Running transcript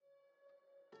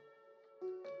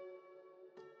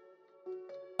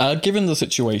Given the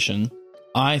situation,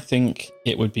 I think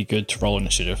it would be good to roll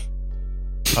initiative.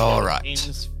 All right.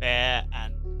 Seems fair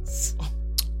and...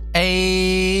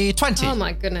 A 20. Oh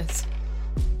my goodness.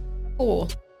 4.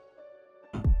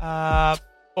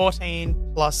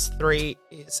 14 plus 3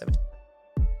 is 17.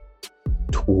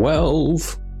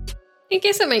 12. I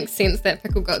guess it makes sense that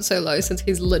Pykul got so low since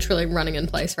he's literally running in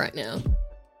place right now.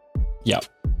 Yep.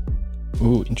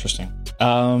 Ooh, interesting.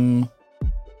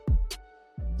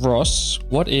 Ross,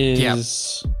 what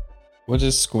is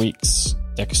Squeak's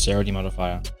dexterity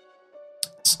modifier?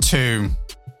 It's 2.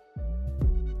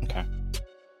 Okay.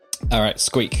 All right,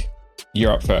 Squeak,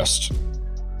 you're up first.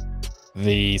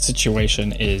 The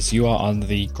situation is you are on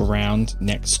the ground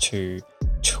next to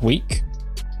Tweek.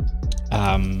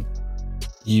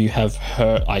 You've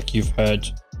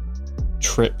heard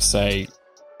Tryp say,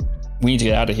 "We need to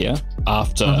get out of here."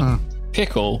 After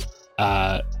Pykul,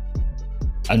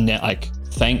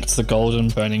 thanked the golden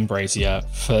burning brazier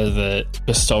for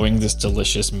bestowing this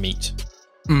delicious meat.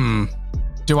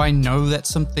 Do I know that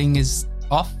something is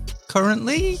off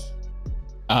currently?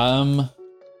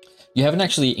 You haven't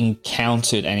actually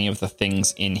encountered any of the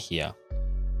things in here.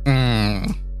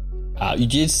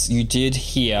 You did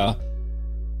hear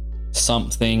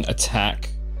something attack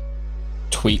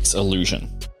Tweek's illusion.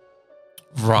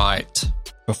 Right.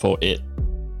 Before it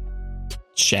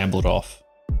shambled off.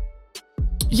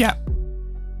 Yeah.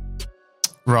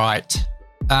 Right.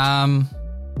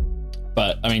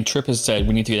 But, I mean, Tryp has said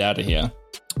we need to get out of here.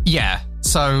 Yeah,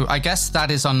 so I guess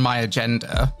that is on my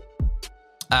agenda.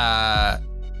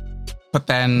 But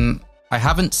then I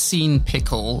haven't seen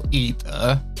Pykul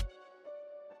either.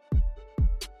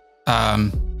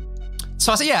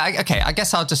 So I said, okay, I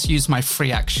guess I'll just use my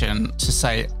free action to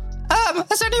say,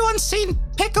 has anyone seen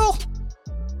Pykul?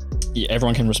 Yeah,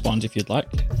 everyone can respond if you'd like.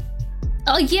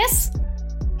 Oh, yes.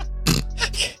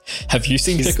 Have you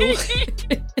seen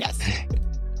Pykul?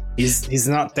 Yes. He's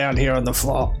not down here on the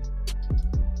floor.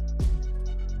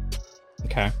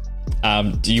 Okay.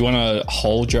 Do you want to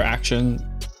hold your action,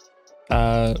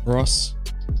 Ross?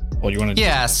 Or do you want to...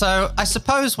 Yeah, so I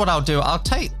suppose what I'll do, I'll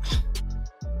take...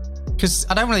 Because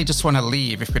I don't really just want to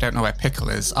leave if we don't know where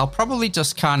Pykul is. I'll probably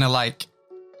just kind of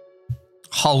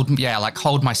hold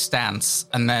my stance,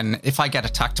 and then if I get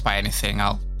attacked by anything,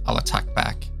 I'll attack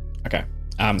back. Okay.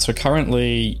 So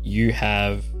currently you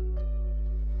have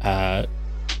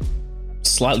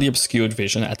slightly obscured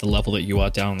vision at the level that you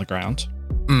are down on the ground.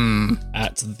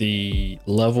 At the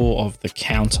level of the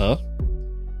counter,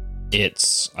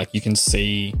 it's like you can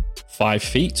see 5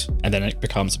 feet, and then it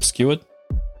becomes obscured.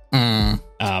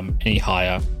 Any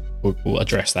higher, we'll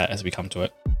address that as we come to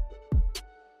it.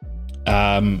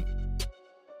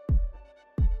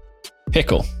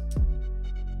 Pykul,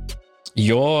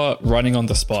 you're running on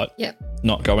the spot. Yep.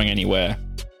 Not going anywhere,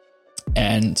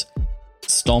 and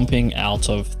stomping out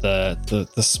of the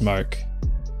smoke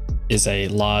is a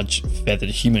large feathered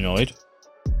humanoid.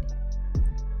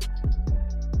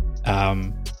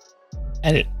 And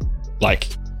it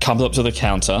comes up to the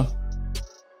counter.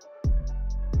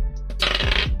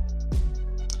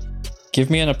 Give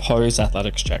me an opposed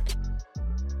athletics check.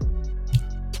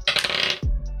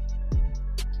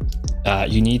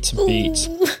 You need to beat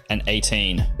an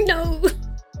 18. No.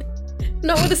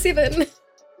 Not with a 7.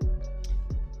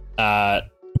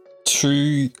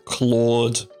 2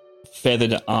 clawed,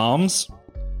 feathered arms.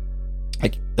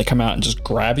 They come out and just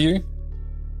grab you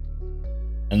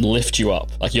and lift you up.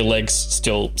 Your legs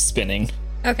still spinning.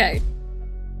 Okay.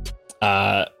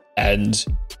 And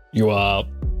you are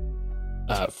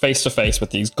face to face with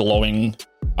these glowing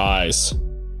eyes.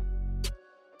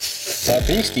 The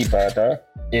Beasty Burger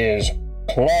is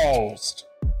closed.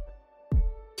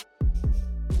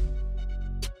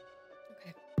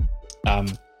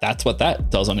 Okay. That's what that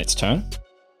does on its turn.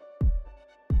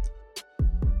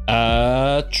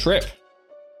 Tryp.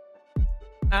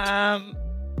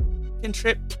 Can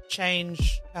Tryp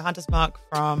change her hunter's mark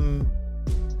from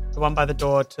the one by the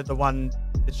door to the one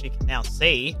that she can now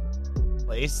see,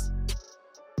 please?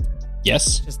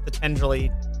 Yes. Just the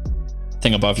tendrily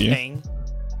thing above you. Thing.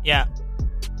 Yeah.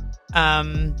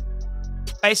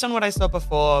 Based on what I saw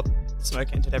before the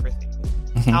smoke entered everything,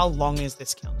 how long is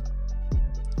this counter?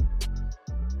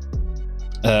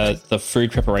 The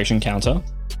food preparation counter.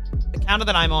 The counter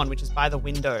that I'm on, which is by the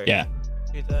window. Yeah.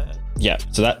 To the... Yeah.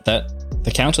 So that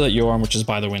the counter that you're on, which is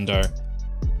by the window,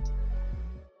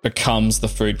 becomes the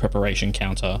food preparation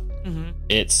counter.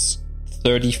 It's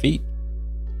 30 feet.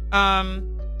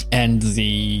 And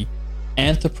the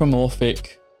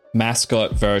anthropomorphic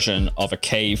mascot version of a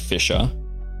cave fisher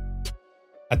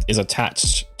is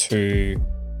attached to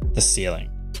the ceiling.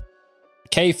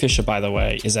 Cave fisher, by the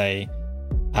way, is a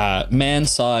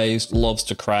Man-sized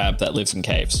lobster crab that lives in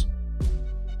caves.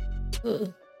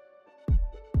 And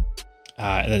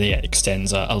then it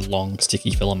extends a long,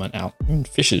 sticky filament out.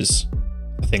 Fishes,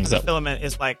 things The that. filament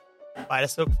is like spider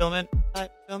silk filament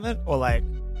type filament, or like.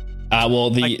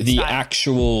 The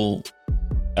actual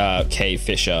cave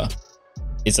fisher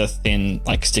is a thin,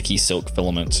 like sticky silk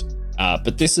filament.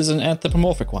 But this is an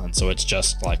anthropomorphic one, so it's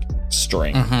just like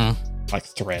string, like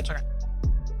thread. Okay.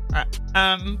 All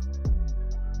right.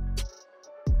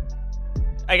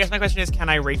 I guess my question is, can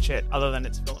I reach it other than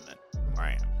its filament from where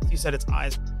I am? You said its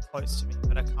eyes were close to me,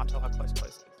 but I can't tell how close it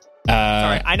is.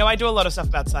 Sorry, I know I do a lot of stuff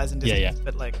about size and distance,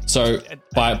 but like... So,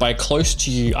 by close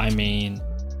to you, I mean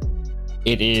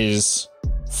it is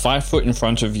 5 foot in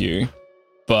front of you,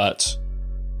 but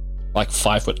like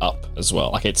 5 foot up as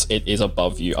well. Like it is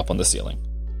above you up on the ceiling.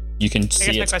 You can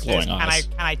see its glowing eyes.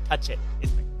 Can I touch it?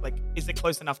 Is it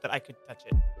close enough that I could touch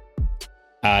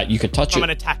it? You could touch from it. From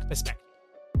an attack perspective.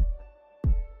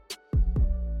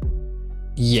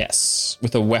 Yes.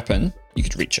 With a weapon, you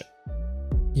could reach it.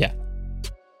 Yeah.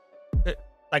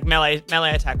 Like melee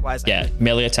attack wise. Yeah,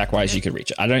 melee attack wise, you could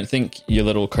reach it. I don't think your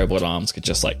little kobold arms could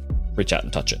just like reach out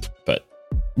and touch it, but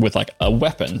with like a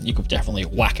weapon, you could definitely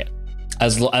whack it.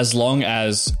 As long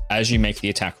as you make the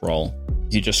attack roll,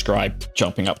 you describe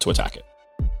jumping up to attack it.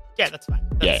 Yeah, that's fine.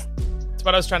 That's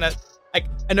what I was trying to. Like,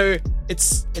 I know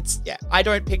it's. Yeah, I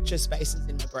don't picture spaces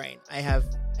in my brain. I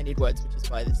need words, which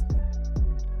is why this.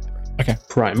 Okay.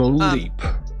 Primal leap.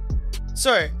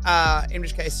 So, in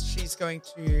which case, she's going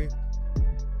to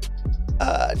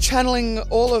channeling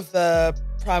all of the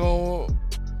primal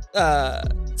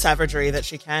savagery that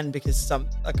she can, because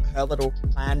her little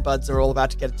clan buds are all about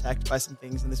to get attacked by some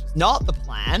things, and this was not the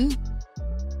plan.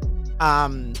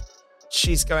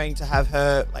 She's going to have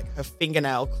her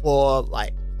fingernail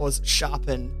claws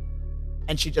sharpen,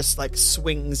 and she just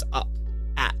swings up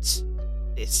at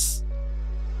this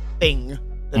thing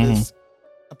that is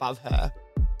above her.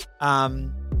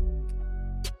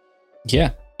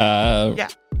 Yeah. Yeah.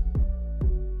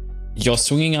 You're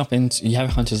swinging up and you have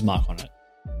a hunter's mark on it.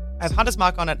 I have hunter's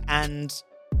mark on it, and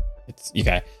it's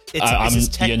okay.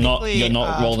 You're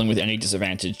not rolling with any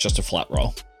disadvantage, just a flat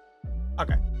roll.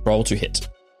 Okay. Roll to hit.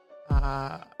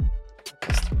 So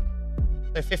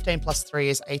 15 plus 3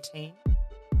 is 18.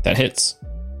 That hits.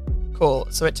 Cool.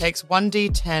 So it takes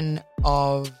 1d10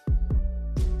 of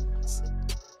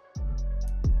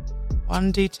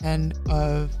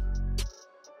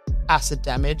acid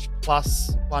damage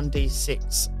plus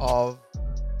 1d6 of.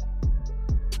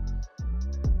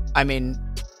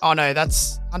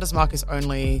 That's Hunter's Mark is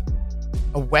only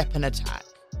a weapon attack.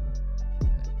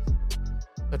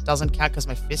 But it doesn't count because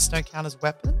my fists don't count as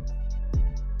weapons.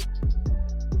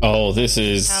 Oh, this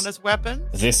is count as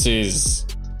weapons. This is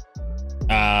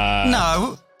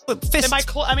no. But fists. It's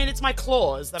my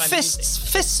claws that I'm using.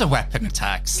 Fists are weapon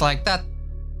attacks like that.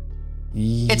 I'm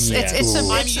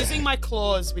using my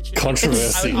claws, which is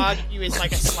controversy. I would argue is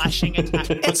like a slashing attack.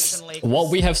 What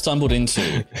we have stumbled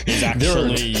into is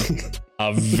actually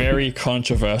a very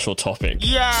controversial topic.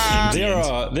 Yeah, I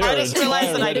just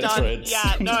realized that I've done.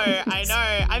 Yeah, no, I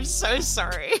know. I'm so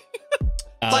sorry.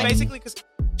 Basically, because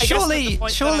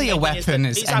surely a weapon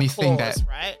is anything claws, that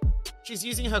right? She's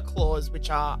using her claws, which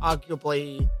are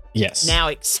arguably now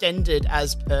extended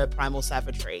as per primal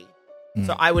savagery.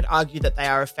 So I would argue that they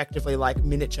are effectively like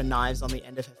miniature knives on the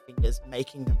end of her fingers,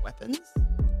 making them weapons.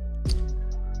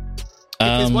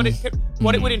 Because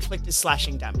what it would inflict is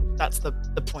slashing damage. That's the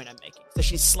point I'm making. So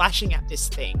she's slashing at this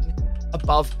thing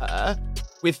above her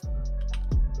with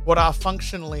what are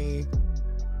functionally.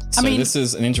 This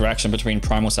is an interaction between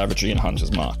primal savagery and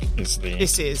Hunter's Mark.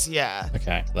 This is, yeah.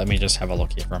 Okay, let me just have a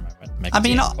look here for a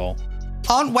moment.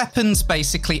 Aren't weapons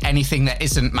basically anything that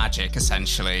isn't magic,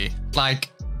 essentially? Like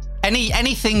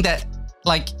anything that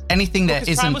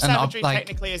isn't primal an savagery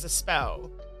technically is a spell,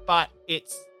 but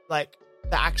it's like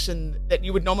the action that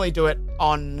you would normally do it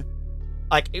on.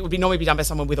 Like it would normally be done by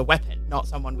someone with a weapon, not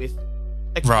someone with.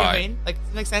 Like, right. You know what I mean? Like, does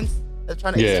that make sense? I'm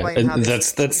trying to explain how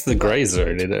that's the grey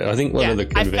zone. I think one of the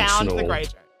conventional. I found the grey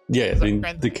zone. Yeah,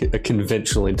 a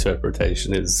conventional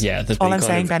interpretation is. Yeah, all I'm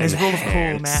saying, Ben, is rule of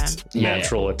cool, man.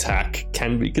 Natural attack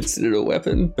can be considered a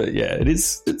weapon, but yeah,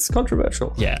 it's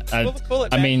controversial. Yeah, rule of cool,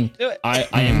 man. Do it. I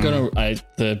am gonna.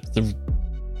 The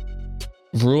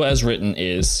rule as written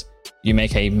is you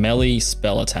make a melee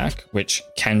spell attack, which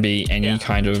can be any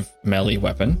kind of melee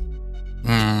weapon.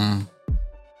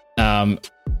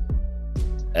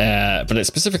 But it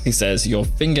specifically says your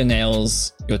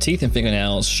teeth and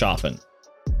fingernails sharpen.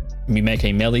 You make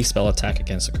a melee spell attack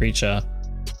against a creature.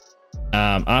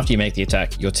 After you make the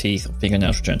attack, your teeth or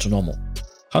fingernails return to normal.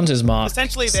 Hunter's Mark.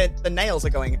 Essentially, the nails are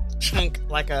going chunk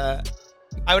like a.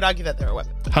 I would argue that they're a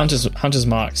weapon. Hunter's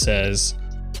Mark says,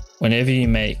 whenever you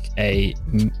make a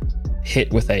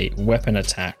hit with a weapon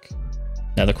attack.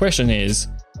 Now the question is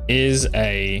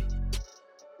a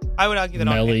I would argue that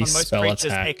on melee most spell creatures,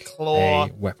 attack a claw.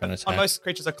 a weapon attack? On most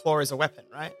creatures, a claw is a weapon,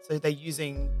 right? So they're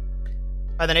using,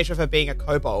 by the nature of her being a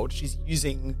kobold, she's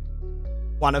using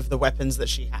one of the weapons that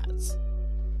she has.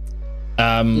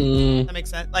 That makes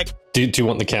sense. Like, do you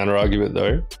want the counter argument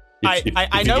though?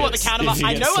 I know what the counter.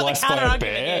 I know what the counter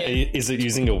argument is. Is it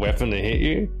using a weapon to hit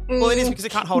you? Well, it is because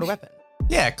it can't hold a weapon.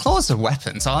 Yeah, claws are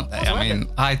weapons, aren't they? I'm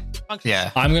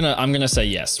gonna say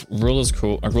yes. Rule of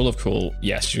cool.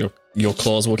 Yes, your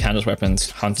claws will count as weapons.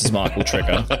 Hunter's Mark will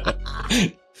trigger.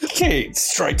 Kate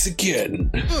strikes again.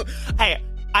 Hey,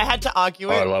 I had to argue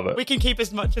it. I love it. We can keep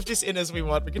as much of this in as we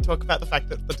want. We can talk about the fact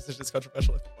that the decision is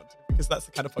controversial if we want to, because that's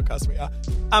the kind of podcast we are.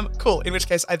 Cool. In which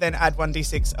case, I then add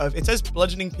 1d6 of, it says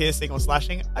bludgeoning, piercing, or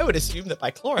slashing. I would assume that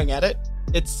by clawing at it,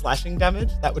 it's slashing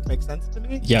damage. That would make sense to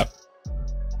me. Yep.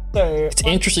 So It's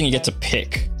interesting you get to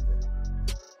pick.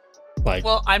 Like,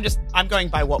 well, I'm going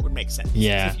by what would make sense.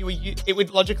 Yeah. If you were, it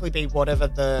would logically be whatever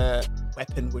the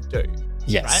weapon would do.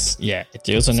 yes, right? yeah. It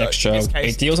deals an So, extra. in this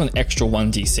case- It deals an extra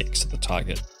 1d6 to the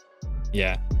target.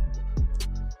 Yeah.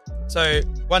 So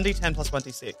 1d10 plus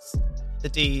 1d6. The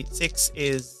d6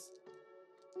 is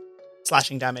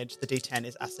slashing damage. The d10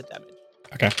 is acid damage.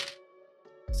 Okay.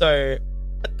 So,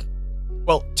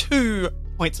 well, 2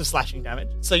 points of slashing damage.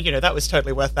 So, that was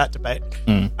totally worth that debate.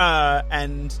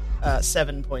 And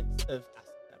 7 points of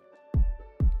acid damage.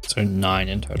 So 9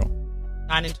 in total.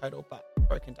 9 in total, but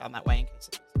broken down that way in case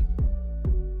it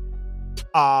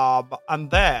was.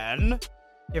 And then,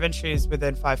 given she's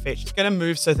within 5 feet, she's going to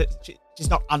move so that she's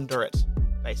not under it,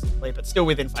 basically, but still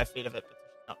within 5 feet of it,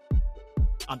 but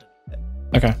she's not underneath it.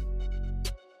 Okay.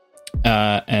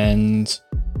 And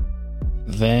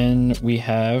then we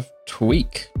have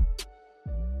Tweek.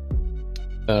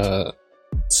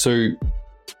 So,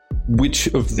 which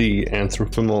of the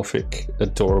anthropomorphic,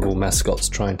 adorable mascots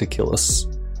trying to kill us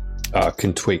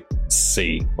can Tweek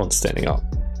see on standing up?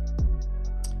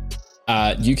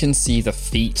 You can see the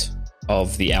feet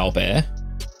of the owlbear.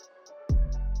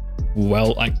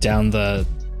 Well, like down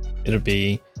it'll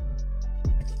be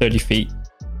 30 feet,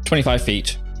 25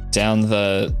 feet down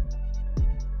the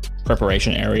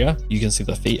preparation area. You can see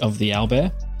the feet of the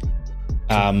owlbear.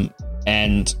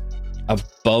 And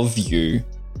above you,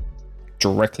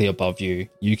 directly above you,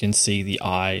 you can see the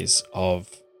eyes of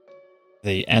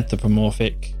the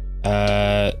anthropomorphic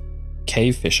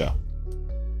cave fisher.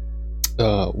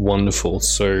 Wonderful.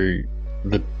 So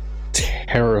the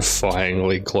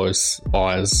terrifyingly close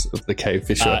eyes of the cave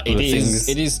fisher.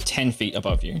 It is 10 feet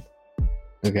above you.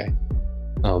 Okay.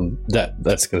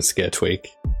 That's going to scare Tweek.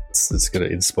 It's going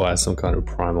to inspire some kind of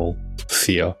primal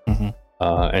fear. Mm-hmm.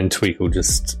 And Tweek will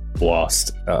just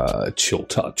blast Chill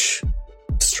Touch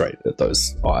straight at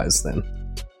those eyes then.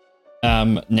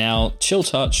 Now, Chill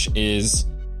Touch is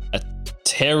a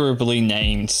terribly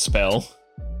named spell.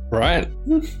 Right?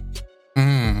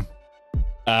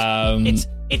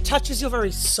 It touches your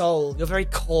very soul, your very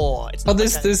core. It's not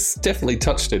there's definitely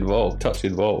touch involved.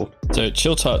 So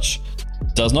Chill Touch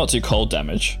does not do cold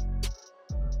damage.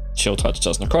 Chill Touch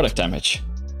does necrotic damage.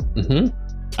 Mm-hmm.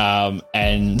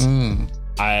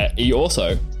 You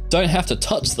also don't have to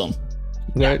touch them.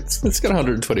 No, it's got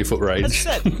 120 foot range.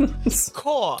 That's it.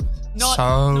 Core,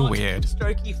 not weird.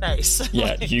 Strokey face.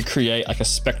 Yeah, you create like a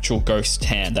spectral ghost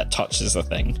hand that touches the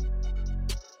thing.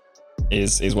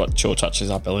 Is what Chill Touch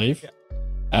is, I believe.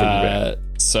 Yeah.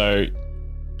 So,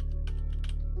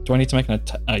 do I need to make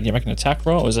you make an attack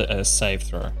roll, or is it a save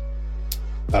throw?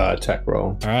 Attack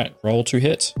roll. All right, roll to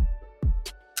hit.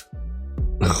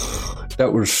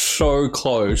 That was so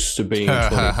close to being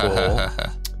 24.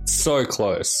 So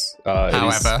close.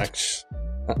 However,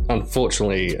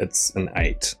 unfortunately, it's an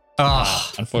 8.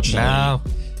 Unfortunately,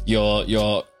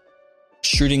 you're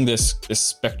shooting this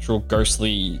spectral,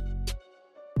 ghostly,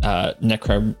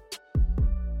 necromantic,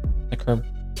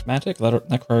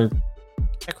 necrotic.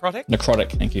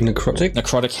 Thank you.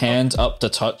 Necrotic hand up to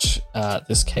touch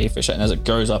this cave fisher, and as it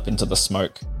goes up into the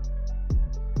smoke,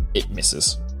 it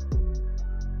misses.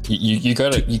 You go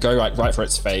right for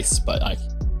its face, but like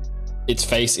its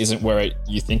face isn't where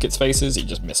you think its face is. You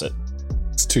just miss it.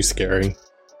 It's too scary.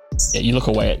 Yeah, you look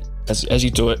away as you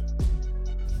do it.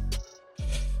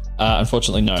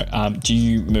 Unfortunately, no. Do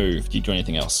you move? Do you do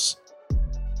anything else?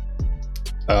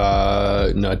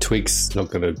 No, Tweek's not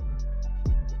going to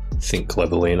think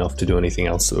cleverly enough to do anything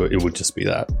else. So it would just be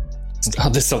that. Oh,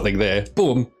 there's something there.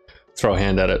 Boom. Throw a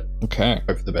hand at it. Okay.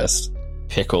 Hope for the best.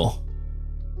 Pykul.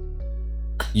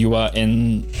 You are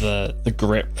in the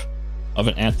grip of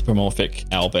an anthropomorphic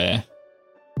owlbear.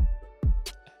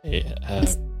 A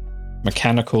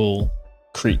mechanical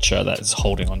creature that is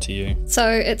holding onto you. So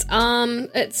its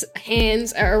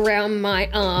hands are around my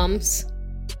arms.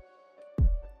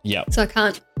 Yep. So I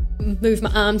can't move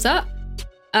my arms up.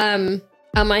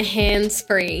 Are my hands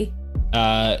free?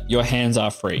 Your hands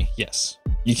are free, yes.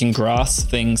 You can grasp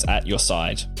things at your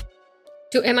side.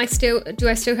 Do I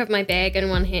still have my bag in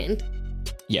one hand?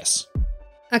 Yes.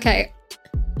 Okay.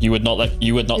 You would not let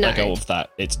No. go of that.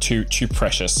 It's too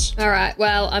precious. All right.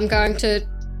 Well, I'm going to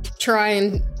try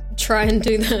and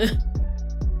do the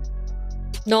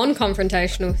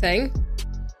non-confrontational thing.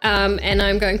 And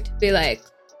I'm going to be like,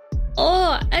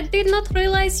 "Oh, I did not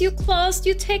realize you closed.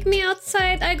 You take me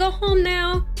outside. I go home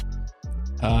now."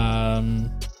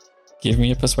 Give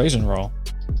me a persuasion roll.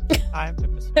 Time to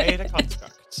persuade a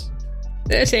construct.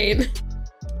 13.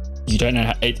 You don't know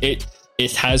how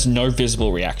it has no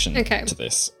visible reaction Okay. to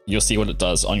this. You'll see what it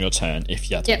does on your turn if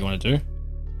that's Yep. what you want to do.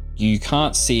 You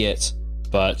can't see it,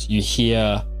 but you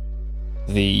hear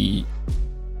the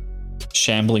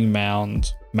shambling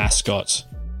mound mascot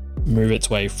move its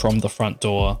way from the front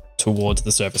door towards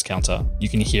the service counter. You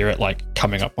can hear it like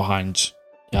coming up behind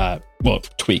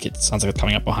Tweek, it sounds like it's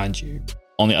coming up behind you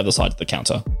on the other side of the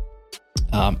counter.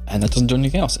 And that doesn't do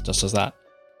anything else, it just does that.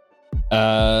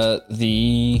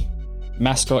 The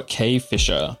mascot cave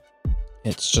fisher,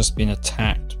 it's just been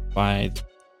attacked by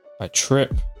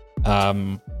Tryp.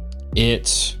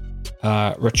 It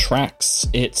retracts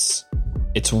its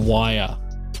wire,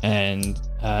 and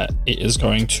it is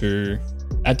going to,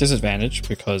 at disadvantage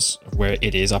because of where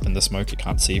it is up in the smoke, it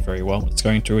can't see very well. It's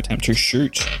going to attempt to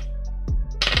shoot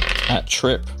at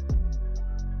Tryp.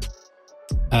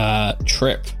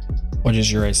 Tryp, what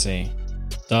is your AC?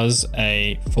 Does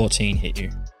a 14 hit you?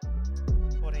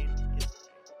 14 is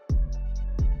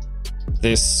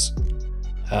This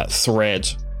thread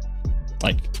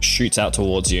like shoots out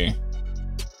towards you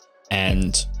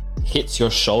and hits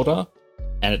your shoulder,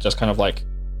 and it just kind of like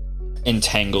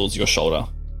entangles your shoulder.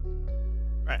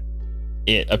 right.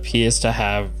 It appears to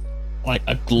have like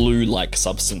a glue-like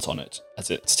substance on it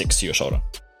as it sticks to your shoulder.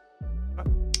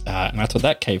 And that's what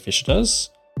that cave fish does.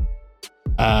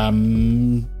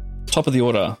 Top of the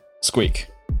order, Squeak.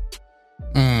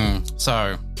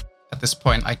 So, at this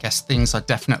point, I guess things are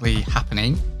definitely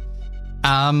happening.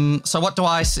 So what do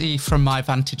I see from my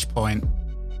vantage point?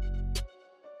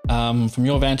 From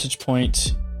your vantage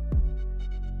point,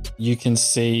 you can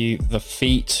see the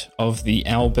feet of the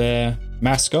owlbear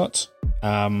mascot.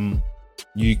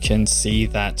 You can see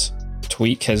that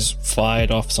Tweek has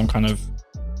fired off some kind of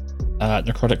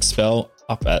necrotic spell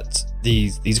up at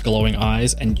these glowing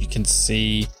eyes, and you can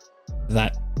see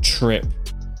that Tryp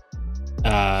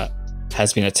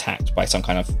has been attacked by some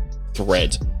kind of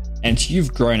thread. And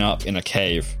you've grown up in a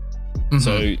cave,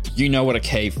 so you know what a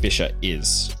cave fisher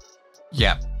is.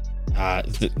 Yeah.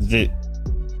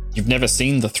 You've never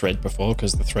seen the thread before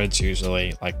because the thread's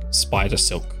usually like spider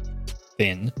silk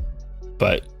thin,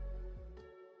 but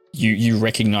you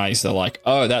recognize they're like,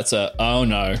 oh, that's oh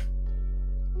no.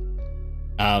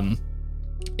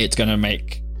 It's gonna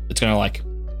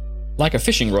like a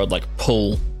fishing rod, like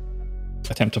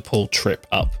attempt to pull Tryp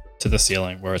up to the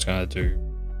ceiling where it's gonna do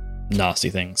nasty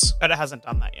things. But it hasn't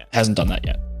done that yet. Hasn't done that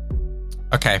yet.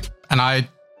 Okay. And I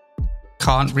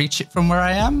can't reach it from where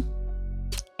I am?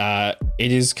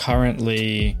 It is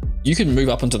currently... You can move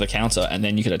up onto the counter and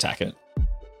then you could attack it.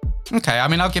 Okay, I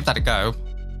mean, I'll give that a go.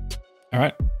 All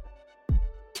right.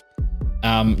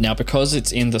 Now, because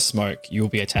it's in the smoke, you'll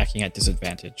be attacking at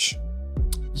disadvantage.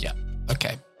 Yeah.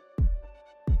 Okay.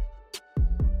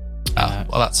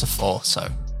 Well, that's a 4, so...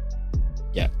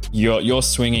 Yeah, you're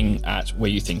swinging at where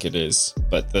you think it is,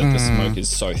 but the smoke is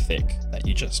so thick that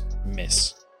you just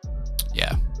miss.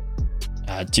 Yeah.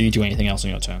 Do you do anything else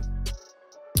on your turn?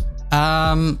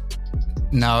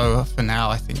 No, for now,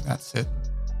 I think that's it.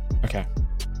 Okay.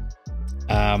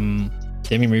 Then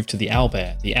we move to the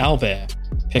owlbear. The owlbear,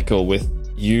 Pykul, with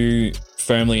you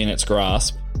firmly in its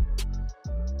grasp,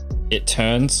 it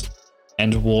turns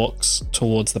and walks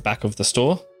towards the back of the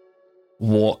store,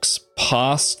 walks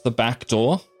past the back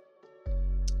door.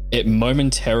 It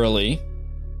momentarily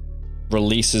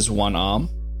releases one arm.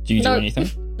 Do you do anything?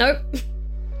 Nope.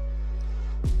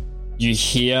 You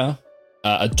hear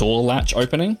a door latch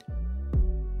opening,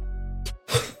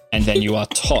 and then you are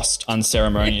tossed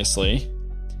unceremoniously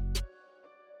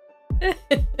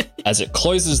as it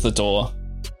closes the door,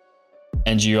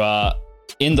 and you are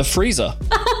in the freezer.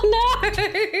 Oh no!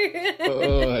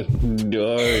 Oh,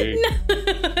 no.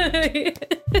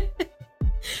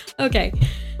 Okay,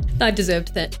 I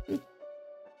deserved that.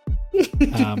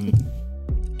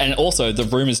 And also, the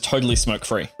room is totally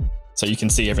smoke-free, so you can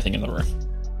see everything in the room.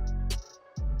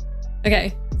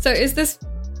 Okay, so is this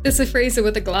a freezer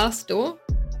with a glass door?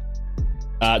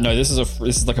 No, this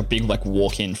is like a big like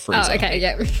walk-in freezer. Oh, okay,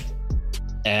 yeah.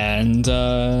 And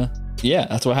yeah,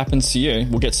 that's what happens to you.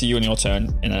 We'll get to you in your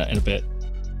turn in a bit.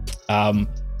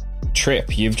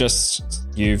 Tryp,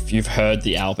 you've heard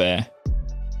the owlbear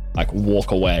like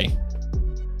walk away,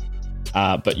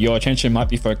 but your attention might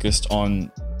be focused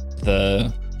on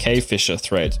the cave fisher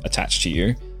thread attached to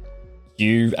you.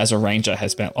 You, as a ranger,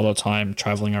 has spent a lot of time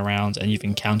traveling around, and you've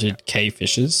encountered cave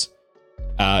fishers.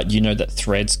 You know that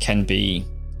threads can be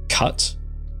cut.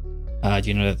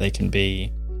 You know that they can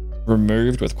be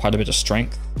removed with quite a bit of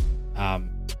strength.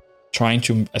 Trying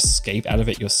to escape out of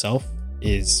it yourself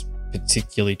is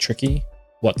particularly tricky.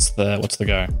 What's the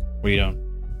go? What are you doing?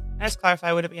 Can I just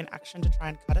clarify, would it be an action to try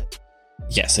and cut it?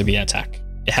 Yes, it'd be an attack.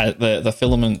 It has the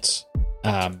filament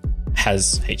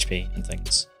has HP and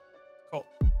things. Cool.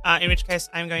 In which case,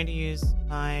 I'm going to use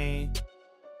my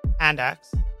hand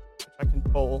axe, which I can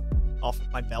pull off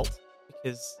of my belt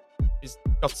because she's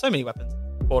got so many weapons,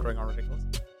 bordering on ridiculous.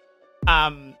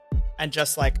 And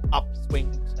just like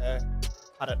upswing to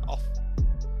cut it off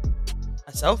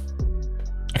myself.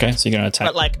 Okay, so you're gonna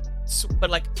attack. But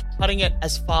like cutting it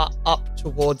as far up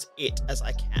towards it as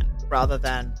I can, rather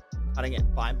than cutting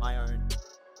it by my own.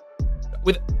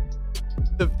 With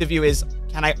the view is,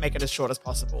 can I make it as short as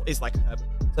possible? Is like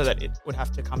so that it would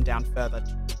have to come down further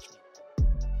to reach me.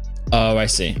 Oh, I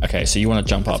see. Okay, so you want to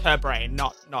jump up. Her brain,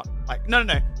 not like no,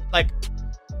 like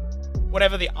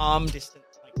whatever the arm distance.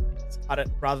 Like cut it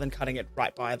rather than cutting it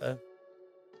right by the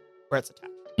where it's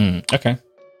attached. Okay.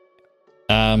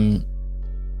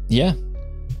 Yeah.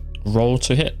 Roll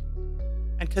to hit.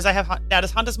 And because I have now,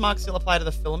 does Hunter's Mark still apply to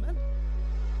the filament?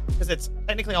 Because it's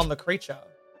technically on the creature,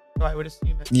 so I would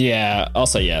assume it. Yeah, I'll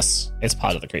say yes. It's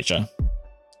part of the creature.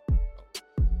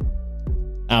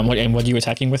 What are you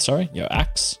attacking with? Sorry, your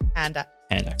axe. Hand axe.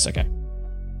 Hand axe. Okay.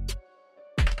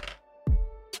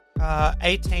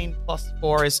 18 plus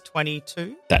 4 is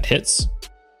 22. That hits.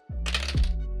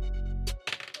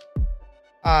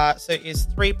 So is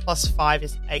 3 plus 5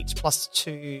 is 8 plus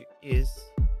 2 is...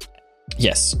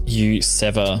 Yes, you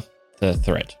sever the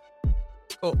thread.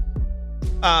 Cool.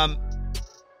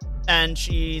 And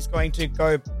she's going to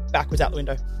go backwards out the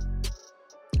window.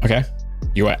 Okay.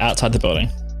 You are outside the building.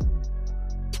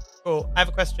 Cool. I have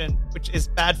a question, which is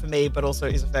bad for me, but also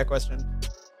is a fair question.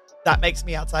 That makes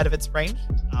me outside of its range.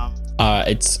 Are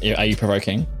you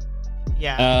provoking?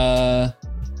 Yeah.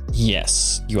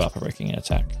 Yes, you are provoking an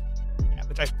attack. Yeah,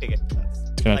 which I figured.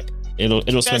 That's Gonna, like, it'll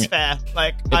swing. that's fair.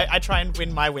 Like I try and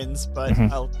win my wins, but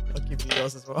I'll give you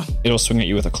yours as well. It'll swing at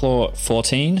you with a claw.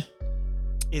 14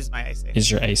 Is my AC. is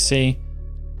your AC.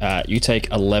 You take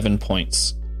 11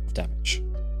 points of damage.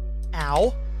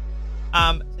 Ow.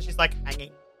 So she's like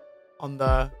hanging on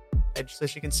the edge, so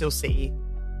she can still see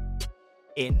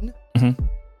in,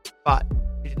 but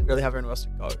she didn't really have anywhere else to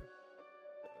go.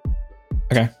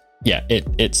 Okay. Yeah,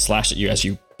 it slashed at you as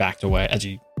you backed away, as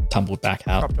you tumbled back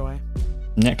out. Dropped away.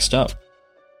 Next up,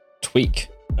 Tweek.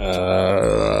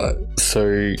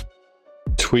 So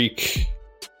Tweek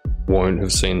won't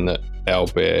have seen that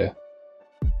owlbear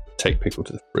take Pykul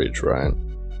to the fridge, right?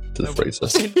 To the freezer.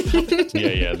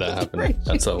 yeah, that happened.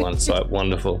 That's on one side.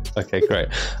 Wonderful. Okay, great.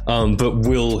 But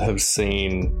will have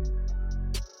seen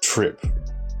Tryp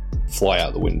fly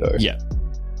out the window. Yeah.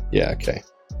 Yeah, okay.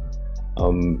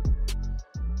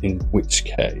 In which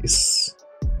case,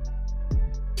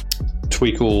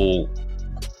 Tweek will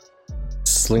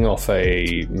sling off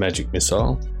a magic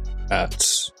missile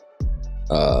at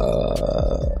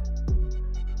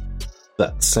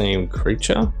that same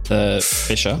creature. The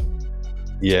fisher.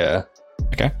 Yeah.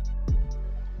 Okay.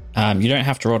 You don't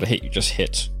have to roll to hit, you just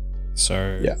hit.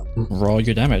 So Yeah. roll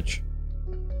your damage.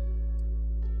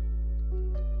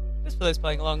 Just for those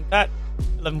playing along, that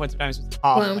 11 points of damage was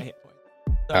half Wow. my hit point.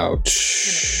 So,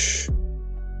 Ouch.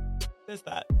 there's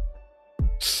that.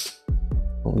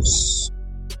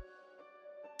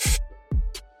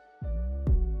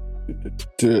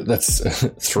 That's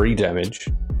 3 damage.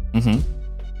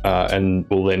 And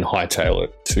we'll then hightail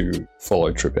it to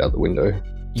follow Tryp out the window.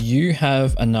 You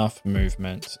have enough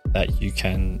movement that you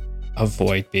can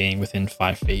avoid being within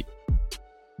 5 feet.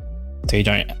 So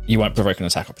you won't provoke an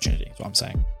attack opportunity, is what I'm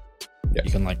saying. Yeah.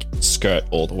 You can like skirt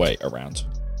all the way around.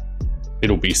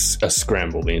 It'll be a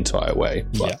scramble the entire way.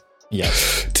 But Yeah.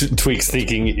 Tweek's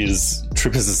thinking is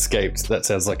Tryp has escaped. That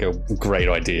sounds like a great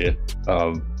idea.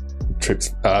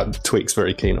 Tweek's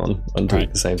very keen on doing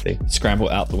the same thing. Scramble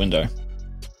out the window.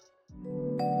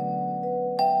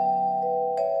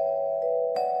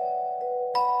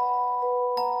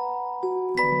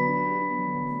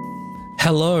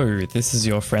 Hello, this is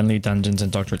your friendly Dungeons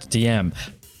and Doctorates DM,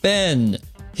 Ben,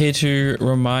 here to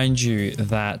remind you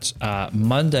that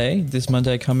this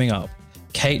Monday coming up,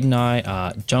 Kate and I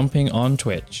are jumping on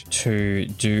Twitch to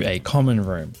do a common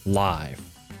room live.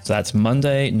 So that's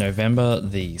Monday, November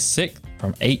the 6th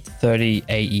from 8:30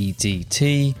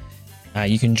 AEDT.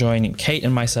 You can join Kate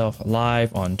and myself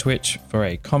live on Twitch for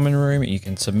a common room. You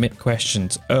can submit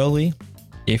questions early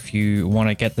if you want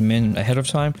to get them in ahead of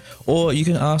time, or you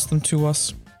can ask them to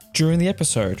us during the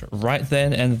episode right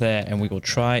then and there, and we will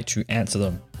try to answer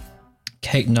them.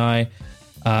 Kate and I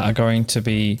are going to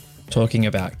be talking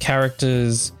about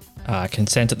characters,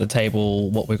 consent at the table,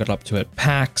 what we got up to at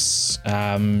PAX,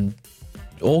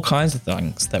 all kinds of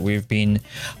things that we've been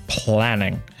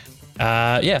planning.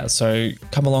 So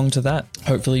come along to that.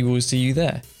 Hopefully we'll see you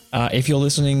there. If you're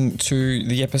listening to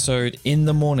the episode in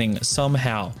the morning,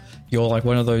 somehow you're like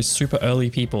one of those super early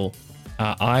people,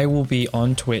 I will be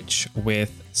on Twitch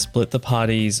with Split the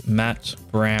Party's Matt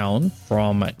Brown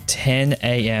from 10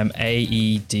 a.m.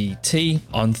 AEDT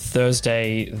on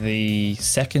Thursday, the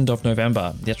 2nd of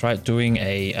November. That's right, doing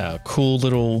a cool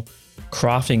little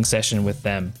crafting session with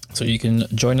them. So you can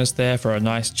join us there for a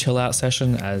nice chill out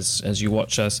session as you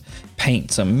watch us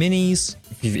paint some minis.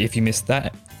 If you missed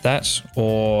that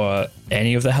or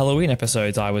any of the Halloween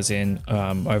episodes I was in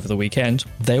over the weekend,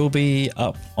 they will be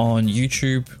up on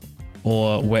YouTube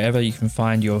or wherever you can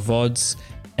find your VODs,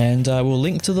 and we'll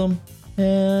link to them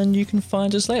and you can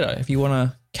find us later if you want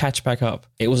to catch back up.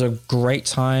 It was a great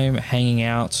time hanging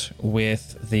out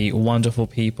with the wonderful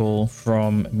people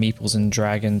from Meeples and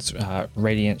Dragons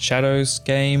Radiant Shadows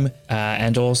game,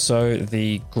 and also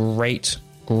the great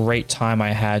time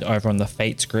I had over on the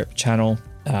Fates Grip channel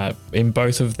in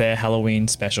both of their Halloween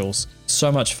specials.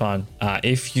 So much fun.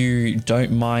 If you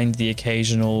don't mind the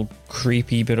occasional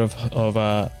creepy bit of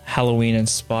Halloween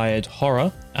inspired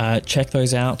horror, check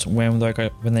those out when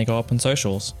they go up on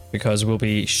socials, because we'll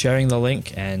be sharing the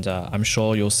link, and I'm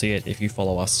sure you'll see it if you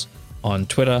follow us on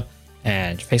Twitter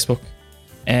and Facebook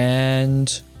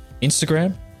and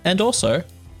Instagram, and also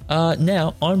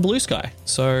now on Blue Sky.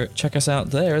 So check us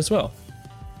out there as well.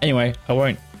 Anyway, I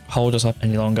won't hold us up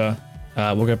any longer.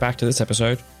 We'll go back to this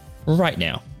episode right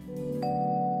now.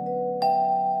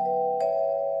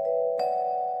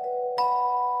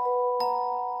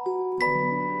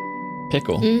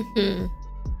 Pickle,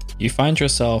 you find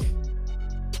yourself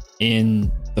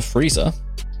in the freezer,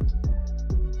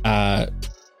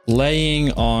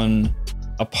 laying on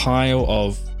a pile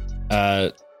of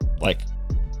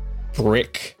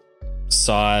brick-sized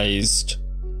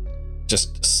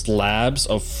just slabs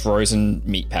of frozen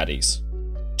meat patties.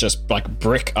 Just like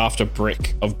brick after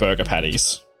brick of burger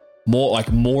patties.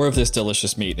 More of this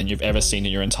delicious meat than you've ever seen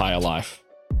in your entire life.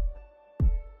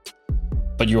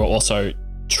 But you are also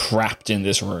trapped in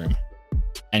this room,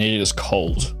 and it is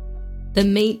cold. The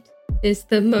meat is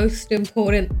the most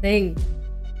important thing.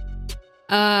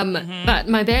 But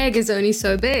my bag is only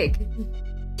so big.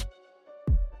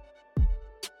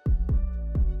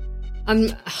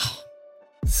 I'm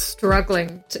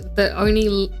struggling. The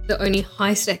only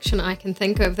heist action I can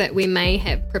think of that we may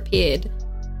have prepared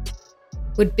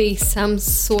would be some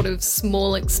sort of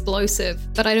small explosive,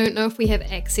 but I don't know if we have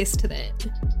access to that.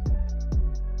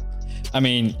 I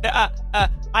mean,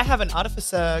 I have an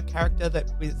artificer character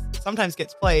that sometimes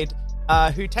gets played,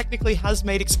 who technically has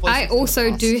made explosives. I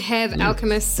also do have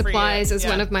alchemist supplies as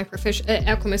one of my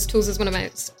alchemist tools as one of my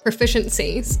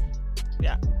proficiencies.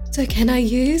 Yeah. So can I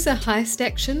use a heist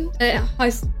action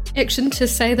to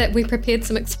say that we prepared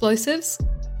some explosives?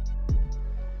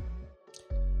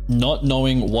 Not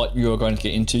knowing what you were going to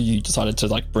get into, you decided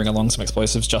to bring along some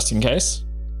explosives just in case?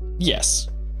 Yes.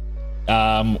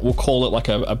 We'll call it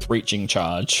a breaching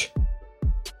charge.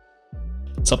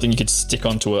 Something you could stick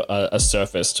onto a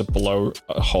surface to blow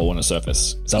a hole in a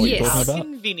surface. Is that what you're talking about?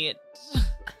 Convenient.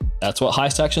 That's what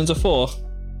heist actions are for.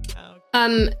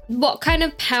 What kind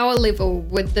of power level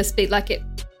would this be? It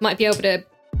might be able to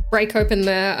break open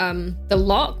the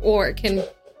lock, or it can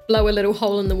blow a little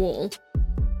hole in the wall.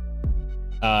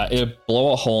 It'll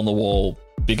blow a hole in the wall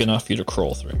big enough for you to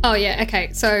crawl through. Oh yeah,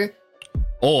 okay. So,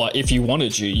 or if you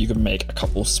wanted to, you could make a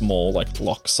couple small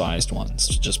lock-sized ones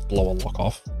to just blow a lock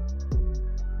off.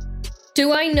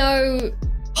 Do I know?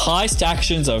 Heist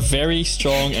actions are very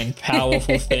strong and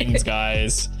powerful things,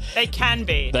 guys. They can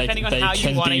be, depending on how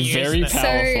you want to use them. They can be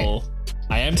very powerful.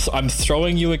 I'm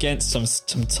throwing you against some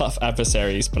tough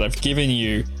adversaries, but I've given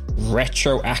you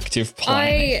retroactive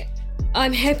planning.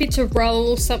 I'm happy to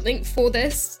roll something for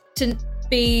this to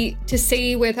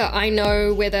see whether I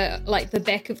know whether the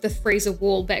back of the freezer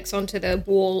wall backs onto the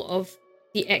wall of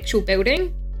the actual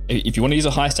building. If you want to use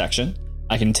a heist action,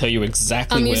 I can tell you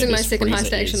exactly I'm where using my this second freezer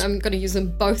heist action. is. I'm going to use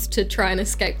them both to try and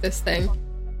escape this thing.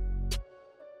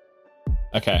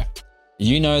 Okay.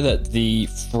 You know that the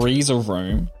freezer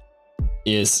room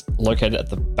is located at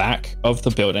the back of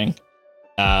the building.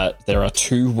 There are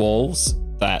 2 walls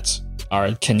that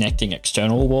are connecting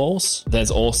external walls.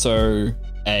 There's also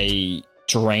a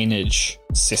drainage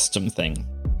system thing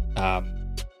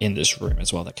in this room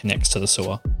as well that connects to the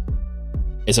sewer.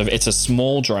 It's a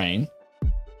small drain.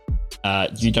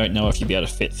 You don't know if you'll be able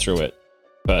to fit through it,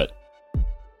 but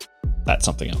that's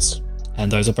something else.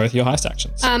 And those are both your heist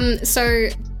actions. So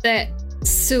that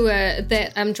sewer,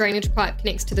 that drainage pipe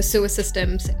connects to the sewer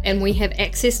systems, and we have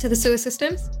access to the sewer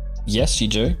systems? Yes, you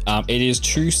do. It is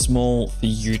too small for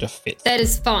you to fit. That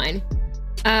is fine.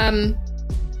 Can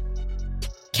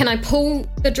I pull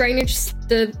the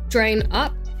drain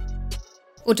up?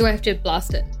 Or do I have to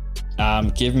blast it?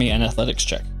 Give me an athletics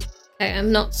check. Okay,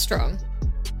 I'm not strong.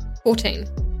 14.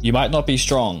 You might not be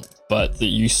strong, but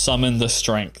you summon the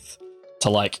strength to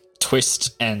like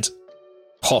twist and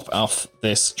pop off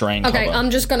this drain Okay, cover. I'm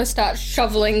just going to start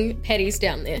shoveling patties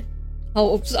down there.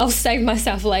 I'll save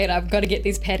myself later. I've got to get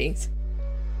these patties.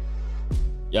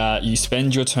 You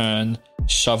spend your turn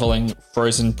shoveling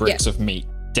frozen bricks of meat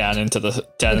down into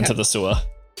the sewer.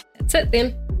 That's it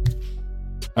then.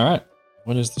 All right.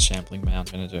 What is the shambling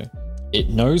mound going to do? It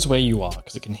knows where you are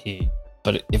because it can hear you.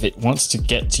 But if it wants to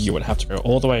get to you, it would have to go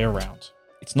all the way around.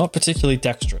 It's not particularly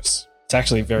dexterous. It's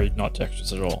actually very not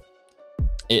dexterous at all.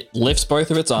 It lifts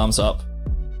both of its arms up,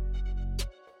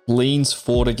 leans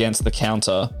forward against the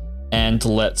counter, and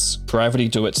lets gravity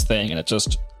do its thing, and it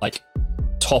just like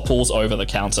topples over the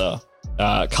counter,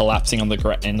 collapsing on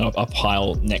the in a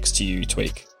pile next to you,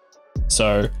 Tweek.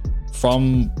 So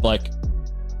from like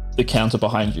the counter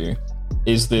behind you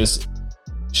is this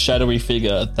shadowy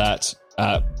figure that,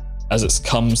 as it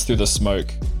comes through the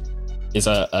smoke, is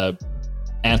a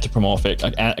anthropomorphic,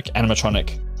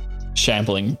 animatronic,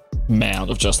 shambling mound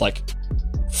of just like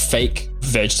fake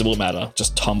vegetable matter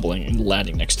just tumbling and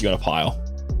landing next to you in a pile.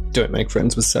 Don't make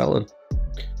friends with salad.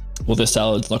 Well, this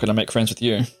salad's not going to make friends with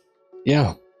you.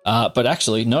 Yeah. But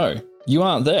actually, no. You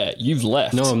aren't there. You've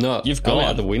left. No, I'm not. You've gone. I'm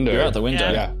out the window. You're out the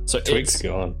window. Yeah. So Tweek's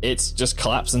gone. It's just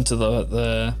collapsed into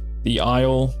the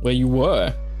aisle where you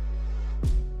were.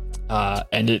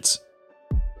 And it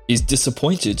is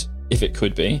disappointed, if it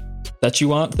could be, that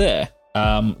you aren't there.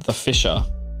 The fissure.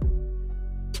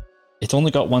 It's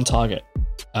only got one target.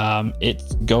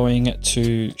 It's going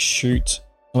to shoot.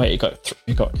 Wait,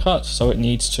 it got cut, so it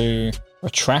needs to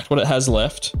retract what it has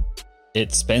left.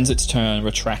 It spends its turn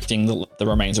retracting the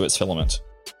remains of its filament,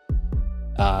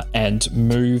 and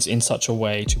moves in such a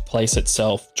way to place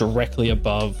itself directly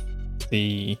above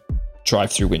the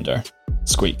drive-through window.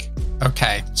 Squeak.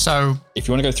 Okay, so If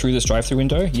you want to go through this drive-through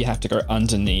window, you have to go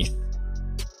underneath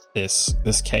this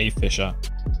cave fissure,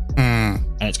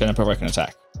 and it's going to provoke an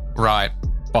attack. right.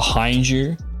 Behind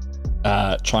you,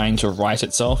 trying to right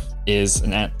itself, is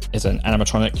an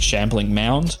animatronic shambling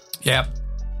mound. Yep.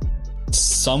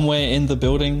 Somewhere in the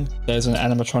building, there's an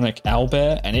animatronic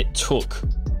owlbear, and it took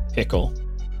Pickle.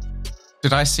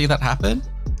 Did I see that happen?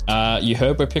 You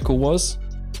heard where Pickle was.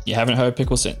 You haven't heard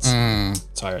Pickle since.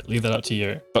 So I leave that up to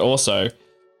you. But also,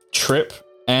 Tryp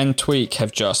and Tweek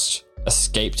have just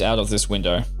escaped out of this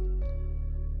window.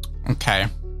 Okay.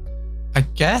 I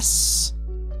guess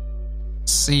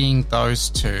seeing those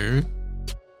two,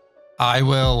 I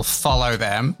will follow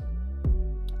them.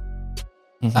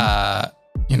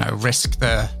 Risk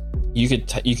the... You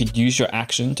could use your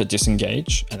action to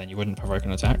disengage, and then you wouldn't provoke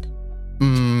an attack.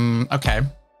 Okay.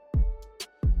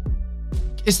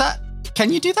 Is that...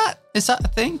 Can you do that? Is that a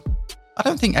thing? I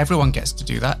don't think everyone gets to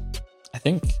do that. I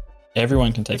think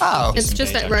everyone can take. Oh. It's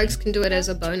just that rogues can do it as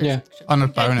a bonus. Yeah. action. On a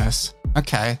bonus.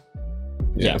 Okay.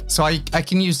 Yeah. So I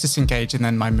can use disengage and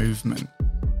then my movement.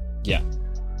 Yeah.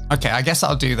 Okay, I guess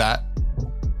I'll do that.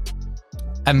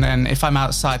 And then if I'm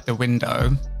outside the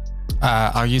window,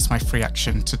 I'll use my free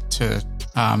action to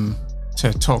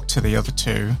talk to the other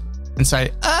two and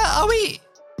say,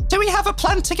 do we have a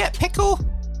plan to get Pickle?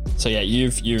 So yeah,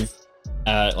 you've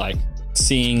like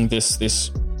seeing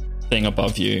this thing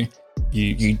above you,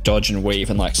 you dodge and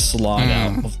weave and like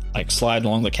slide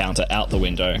along the counter out the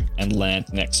window and land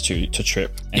next to Tryp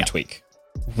and Tweek.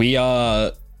 We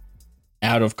are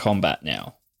out of combat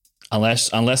now,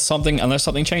 unless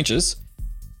something changes.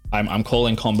 I'm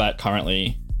calling combat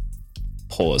currently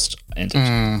paused. Ended.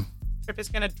 Tryp is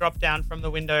going to drop down from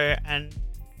the window and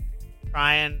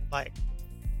try and, like,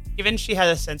 given she had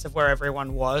a sense of where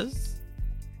everyone was,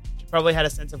 she probably had a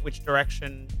sense of which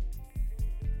direction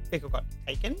Pickle got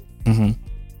taken. Mm-hmm.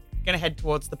 Going to head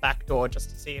towards the back door just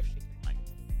to see if she can, like,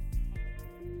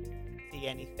 see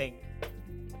anything.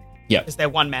 Yeah. Because they're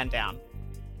one man down.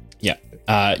 Yeah.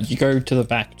 You go to the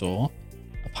back door.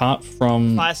 Apart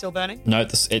from... Fire still burning? No,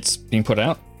 it's been put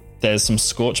out. There's some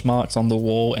scorch marks on the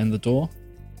wall and the door.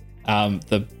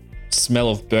 The smell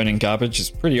of burning garbage is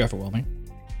pretty overwhelming.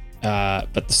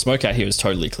 But the smoke out here is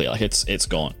totally clear. Like, it's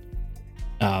gone.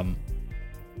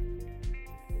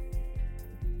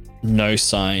 No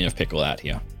sign of Pykul out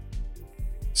here.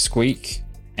 Squeak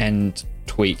and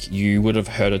Tweek, you would have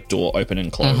heard a door open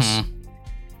and close.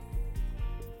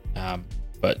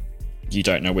 But you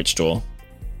don't know which door.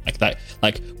 Like that,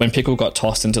 like when Pykul got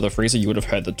tossed into the freezer, you would have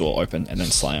heard the door open and then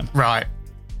slam. Right.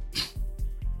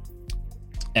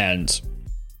 And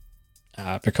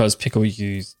because Pykul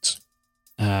used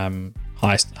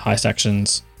heist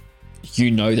actions,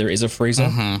 you know there is a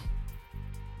freezer.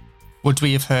 Would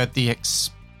we have heard the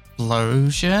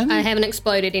explosion? I haven't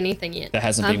exploded anything yet. There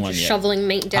hasn't been one yet. I'm shoveling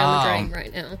meat down the drain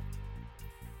right now.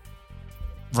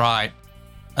 Right.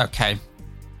 Okay.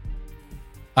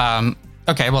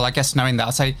 Okay, well, I guess knowing that,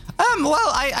 I'll say, well,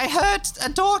 I heard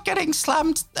a door getting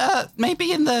slammed,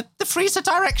 maybe in the freezer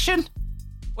direction.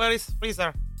 Where is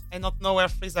freezer? I don't know where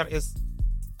freezer is.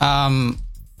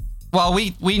 Well,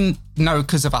 we know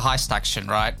because of a heist action,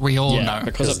 right? We all know.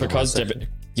 Because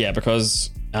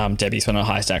Debbie's been a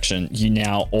heist action, you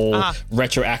now all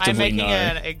retroactively I'm making know.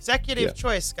 an executive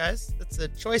choice, guys. It's a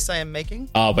choice I am making.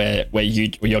 Oh, where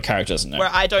your character doesn't know.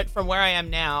 From where I am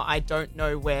now, I don't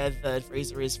know where the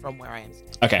freezer is from where I am.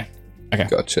 Okay.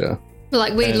 Gotcha.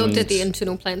 Like, we looked at the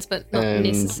internal plans, but not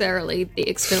necessarily the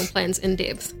external plans in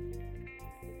depth.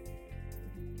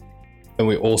 And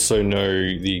we also know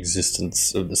the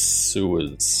existence of the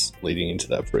sewers leading into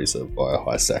that freezer via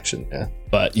heist action, yeah.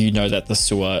 But you know that the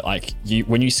sewer, like,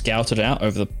 when you scouted it out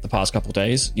over the past couple of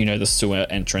days, you know the sewer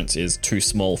entrance is too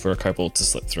small for a kobold to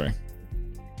slip through.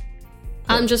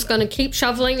 I'm just going to keep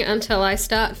shoveling until I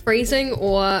start freezing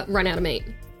or run out of meat.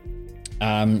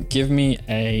 Give me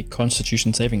a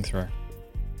Constitution saving throw.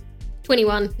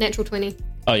 21, natural 20.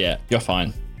 Oh yeah, you're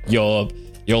fine. You're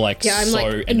like, I'm so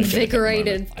like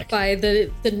invigorated by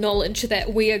the knowledge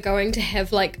that we are going to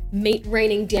have like meat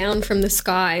raining down from the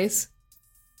skies,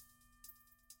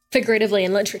 figuratively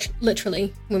and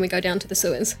literally, when we go down to the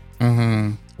sewers.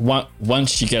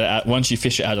 Once you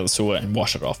fish it out of the sewer and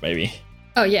wash it off, maybe.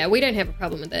 Oh yeah, we don't have a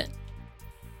problem with that.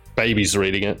 Baby's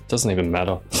reading it. Doesn't even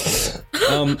matter.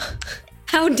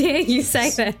 How dare you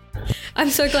say that? I'm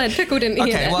so glad Pykul didn't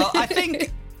hear that. Okay, well,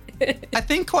 I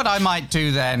think what I might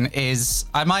do then is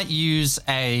I might use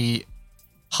a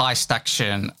heist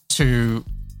action to,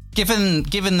 given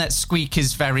that Squeak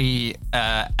is very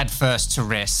adverse to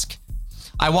risk,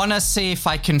 I want to see if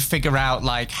I can figure out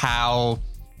like how.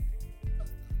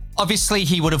 Obviously,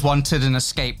 he would have wanted an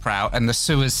escape route, and the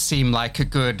sewers seem like a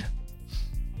good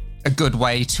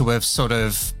way to have sort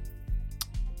of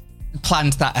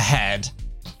planned that ahead.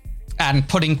 And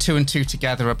putting 2 and 2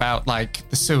 together about like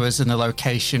the sewers and the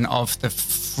location of the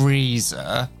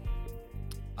freezer,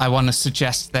 I want to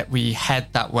suggest that we head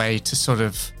that way to sort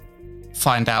of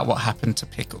find out what happened to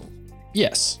Pykul.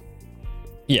 Yes.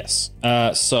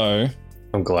 So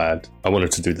I'm glad. I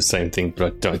wanted to do the same thing, but I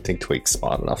don't think Tweek's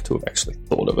smart enough to have actually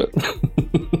thought of it.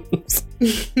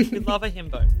 We love a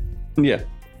himbo. Yeah.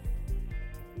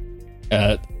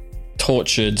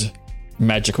 Tortured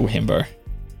magical himbo.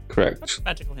 Correct.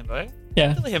 Magical himbo.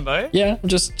 Yeah. Still a himbo. Yeah, I'm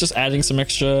just adding some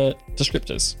extra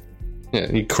descriptors.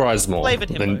 Yeah, he cries more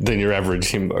than your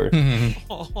average himbo.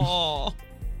 Oh.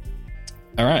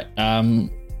 All right.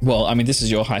 Well, I mean, this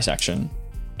is your heist action.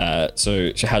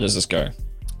 So how does this go?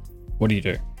 What do you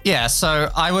do? Yeah, so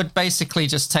I would basically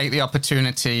just take the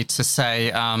opportunity to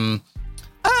say,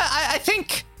 I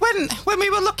think when we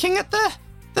were looking at the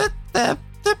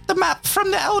map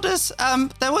from the elders,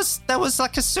 there was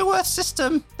like a sewer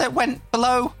system that went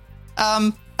below.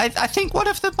 I think one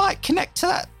of them might connect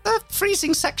to the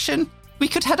freezing section. We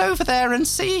could head over there and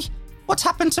see what's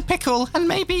happened to Pykul and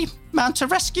maybe mount a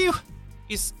rescue.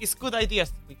 It's good idea.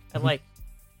 I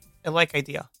like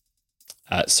idea.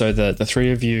 So the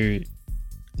three of you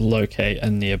locate a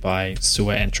nearby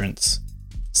sewer entrance,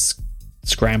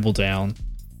 scramble down,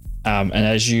 and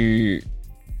as you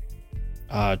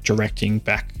are directing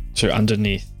back to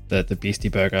underneath the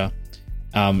Beasty Burger,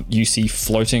 you see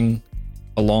floating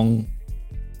along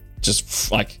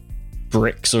just like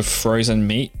bricks of frozen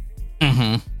meat.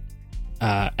 And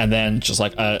then just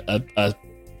like a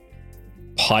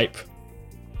pipe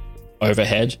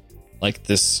overhead, like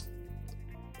this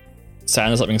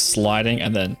sound of something sliding,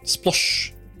 and then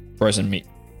splosh, frozen meat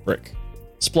brick.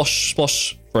 Splosh,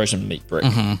 splosh, frozen meat brick.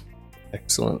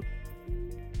 Excellent.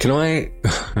 Can I,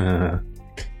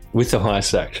 with the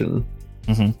heist action,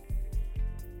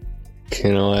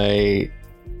 Can I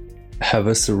have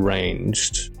us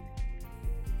arranged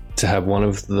to have one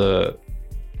of the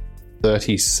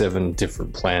 37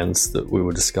 different plans that we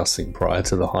were discussing prior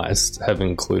to the heist have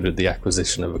included the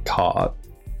acquisition of a cart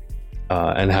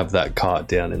and have that cart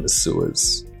down in the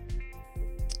sewers?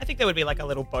 I think there would be like a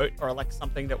little boat or like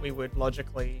something that we would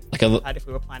logically Like add if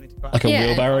we were planning to go out. Like a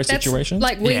wheelbarrow that's, situation?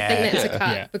 Like we think that's a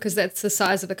cart Yeah. because that's the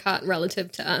size of a cart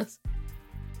relative to us.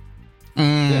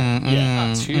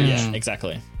 Yeah,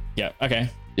 exactly. Yeah, okay.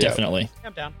 Yeah. Definitely.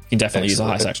 I'm down. You can definitely use a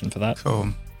Excellent. heist action for that.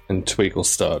 Cool. And Tweek will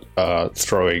start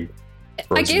throwing.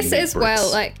 I guess as well,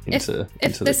 like if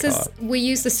into this the is, cart. we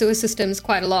use the sewer systems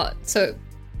quite a lot, so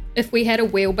if we had a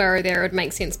wheelbarrow there, it would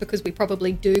make sense because we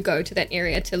probably do go to that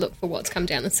area to look for what's come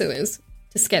down the sewers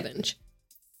to scavenge.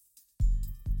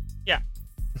 Yeah.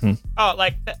 Mhm. Oh,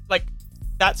 like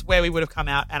that's where we would have come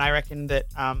out, and I reckon that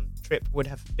Tryp would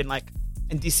have been like,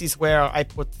 and this is where I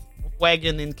put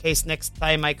wagon in case next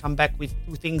time I come back with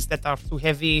two things that are too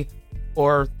heavy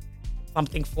or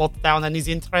something floats down and is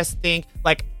interesting.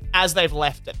 Like as they've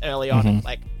left it early on,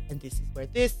 like, and this is where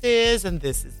this is, and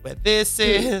this is where this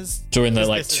is. Doing the This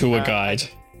like is tour where- guide.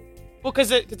 Well,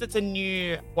 because it's a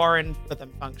new warren for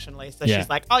them functionally. So Yeah. she's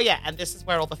like, oh yeah, and this is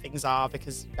where all the things are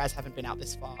because you guys haven't been out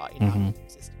this far in our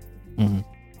system.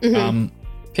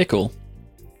 Pykul.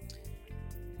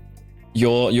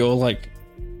 You're like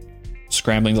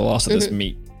scrambling the last of this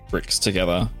meat bricks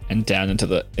together and down into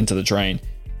the drain,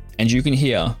 and you can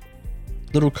hear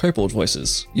little kobold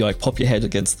voices. You like pop your head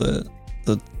against the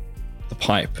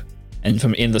pipe, and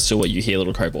from in the sewer you hear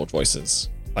little kobold voices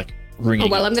like ringing. Oh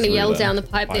well, I'm going to through yell down the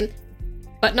pipe then,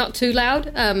 but not too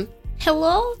loud.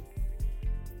 Hello?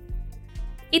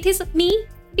 It is me,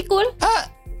 Pykul.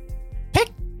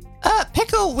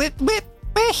 Pickle, we're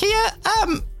here.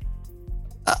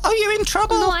 Are you in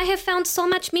trouble? No, I have found so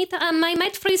much meat. I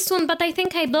might freeze soon, but I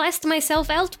think I blast myself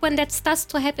out when that starts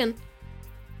to happen.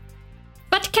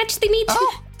 But catch the meat.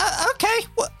 Oh, okay.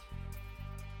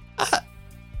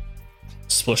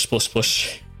 Splush, splush,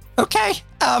 splush. Okay.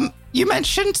 You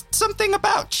mentioned something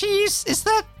about cheese. Is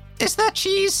there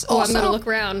cheese? Oh, I'm also? going to look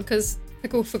around because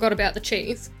Pykul forgot about the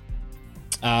cheese.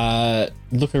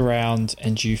 Look around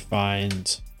and you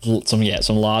find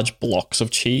some large blocks of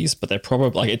cheese, but they're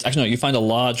probably like it's actually no, you find a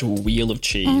large wheel of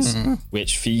cheese,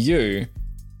 which for you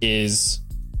is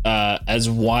as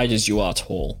wide as you are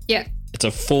tall. Yeah. It's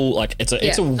a full it's a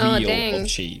wheel Oh, dang. of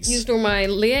cheese. Used all my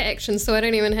lair actions, so I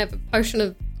don't even have a potion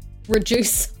of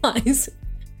reduced size.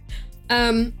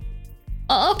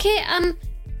 Okay,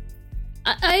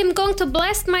 I'm going to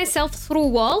blast myself through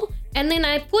wall, and then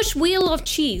I push wheel of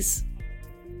cheese.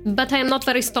 But I am not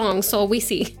very strong, so we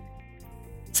see.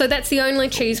 So that's the only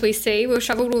cheese we see. We'll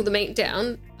shovel all the meat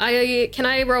down. Can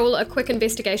I roll a quick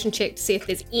investigation check to see if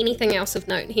there's anything else of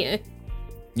note here?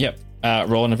 Yep.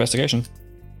 Roll an investigation.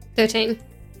 13.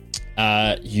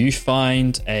 You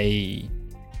find in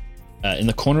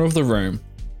the corner of the room,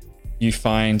 you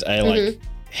find a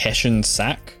hessian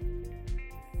sack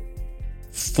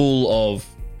full of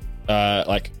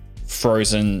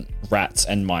frozen rats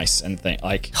and mice and things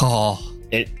like. Oh.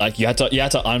 It you had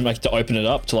to open it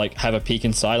up to like have a peek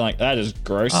inside. Like that is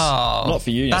gross. Oh, not for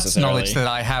you that's necessarily. knowledge that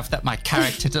I have that my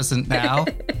character doesn't now.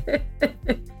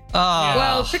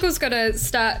 Well, Pickle's got to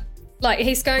start,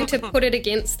 he's going to put it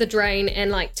against the drain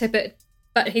and tip it,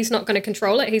 but he's not going to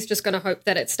control it. He's just going to hope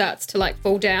that it starts to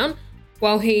fall down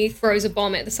while he throws a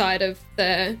bomb at the side of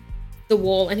the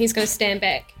wall, and he's going to stand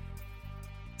back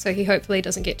so he hopefully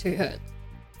doesn't get too hurt.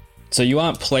 So you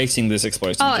aren't placing this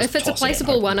explosive. Oh, if it's a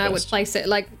placeable one, I would place it.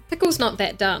 Pickle's not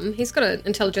that dumb. He's got an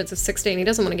intelligence of 16. He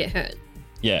doesn't want to get hurt.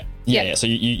 Yeah. Yeah. So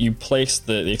you place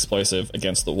the explosive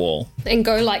against the wall. And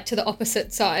go to the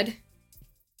opposite side.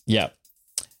 Yeah.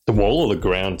 The wall or the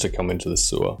ground to come into the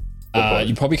sewer?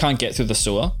 You probably can't get through the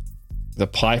sewer. The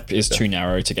pipe is too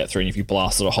narrow to get through, and if you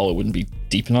blasted a hole, it wouldn't be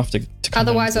deep enough to come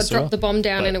Otherwise, down I'd into the drop the bomb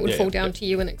down and it would yeah, fall yeah, down yeah. to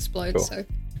you and explode. Cool. So.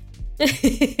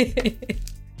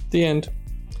 The end.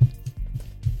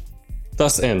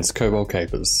 Thus ends Kobold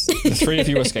Capers. The three of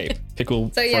you escape.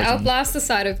 Pykul. So yeah, I'll frozen. blast the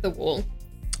side of the wall.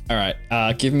 All right.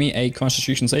 Give me a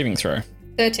Constitution saving throw.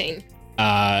 13.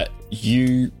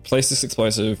 You place this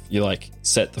explosive. You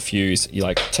set the fuse.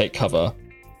 You take cover.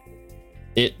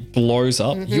 It blows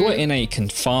up. You are in a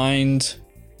confined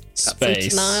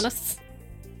space. Tinnitus.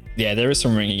 Yeah, there is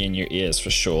some ringing in your ears for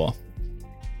sure.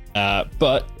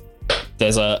 But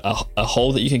there's a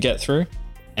hole that you can get through,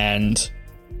 and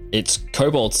it's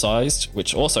kobold sized,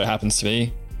 which also happens to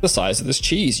be the size of this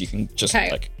cheese. You can just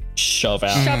shove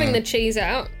out. Shoving the cheese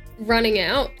out, running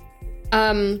out.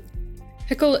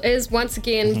 Pykul is once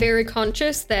again very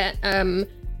conscious that,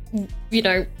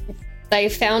 they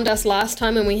found us last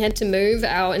time and we had to move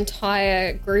our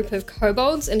entire group of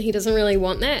kobolds, and he doesn't really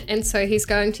want that. And so he's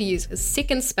going to use his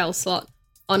second spell slot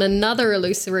on another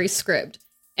illusory script.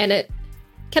 And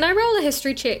can I roll a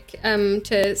history check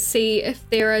to see if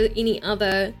there are any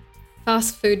other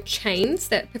fast food chains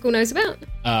that Pykul knows about?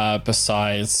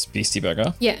 Besides Beasty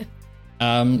Burger? Yeah.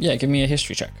 Yeah, give me a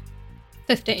history check.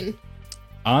 15.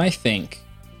 I think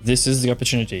this is the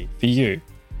opportunity for you,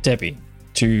 Debbie,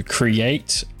 to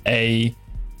create a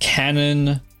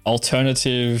canon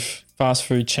alternative fast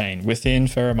food chain within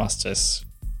Ferromustis.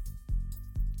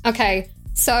 Okay,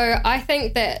 so I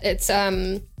think that it's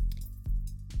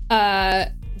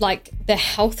like the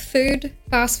health food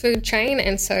fast food chain,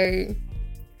 and so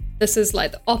this is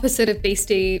like the opposite of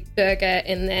Beasty Burger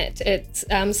in that it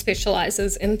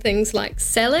specializes in things like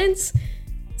salads.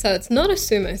 So it's not a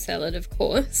sumo salad, of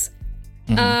course.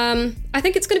 I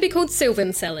think it's going to be called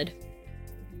Sylvan Salad.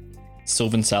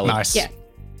 Sylvan Salad. Nice. Yeah.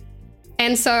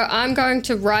 And so I'm going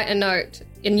to write a note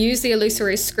and use the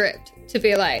illusory script to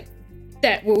be like,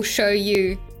 that will show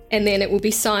you, and then it will be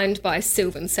signed by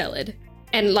Sylvan Salad.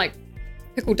 And like,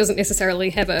 Pykul doesn't necessarily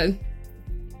have a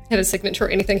signature or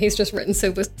anything. He's just written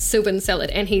Sylvan Salad,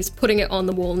 and he's putting it on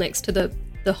the wall next to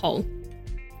the hole.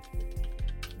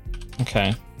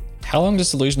 Okay. How long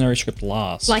does illusionary script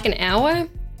last? Like an hour?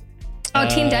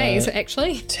 10 days,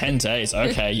 actually. 10 days.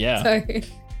 Okay, yeah.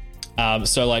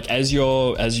 So like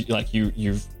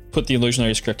you've put the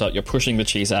illusionary script out, you're pushing the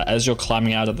cheese out. As you're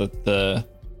climbing out of the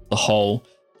hole,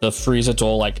 the freezer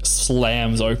door like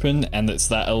slams open, and it's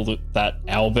that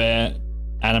owlbear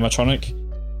animatronic,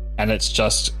 and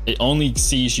it only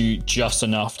sees you just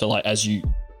enough to like as you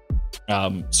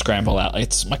scramble out.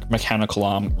 Its mechanical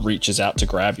arm reaches out to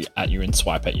grab at you and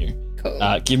swipe at you.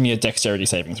 Cool. Give me a dexterity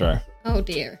saving throw. Oh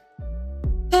dear.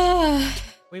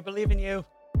 We believe in you.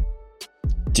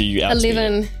 Do you outspeed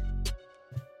 11. it?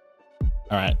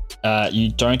 All right.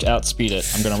 You don't outspeed it.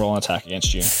 I'm going to roll an attack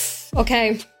against you.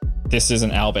 Okay. This is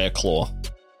an owlbear claw.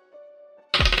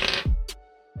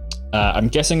 I'm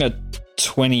guessing a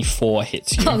 24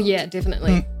 hits you. Oh yeah,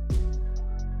 definitely.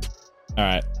 All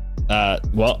right.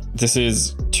 Well, this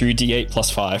is 2d8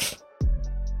 plus 5.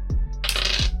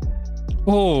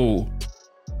 Oh.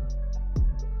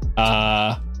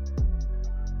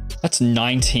 That's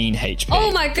 19 HP.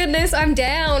 Oh my goodness, I'm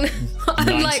down. I'm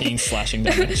 19 like slashing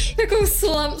damage. Pykul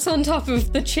slumps on top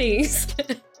of the cheese.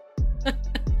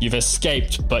 You've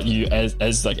escaped, but you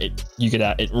get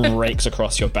out, it rakes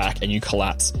across your back and you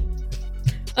collapse.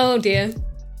 Oh dear.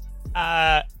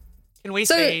 Can we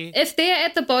So see? if they're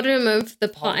at the bottom of the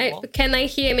pipe, wall? can they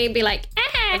hear me be like,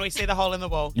 ah? Can we see the hole in the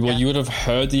wall? Well, you would have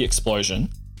heard the explosion,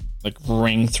 like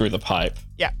ring through the pipe,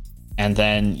 Yeah. and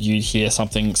then you hear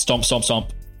something stomp, stomp,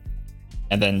 stomp,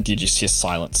 and then you just hear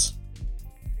silence.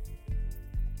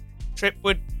 Tryp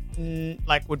would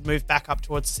move back up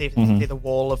towards to see if he can see the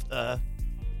wall of the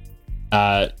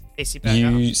Beasty Burger.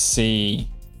 You see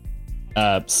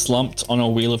slumped on a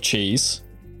wheel of cheese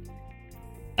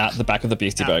at the back of the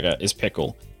Beasty Burger is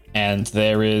Pykul, and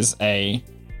there is a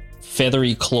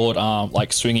feathery clawed arm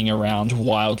like swinging around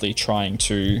wildly trying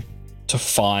to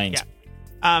find.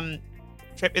 Yeah.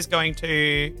 Tryp is going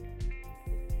to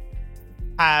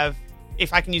have,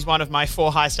 if I can use one of my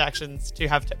 4 heist actions to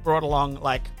have brought along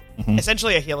like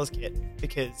essentially a healer's kit,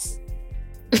 because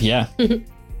Yeah.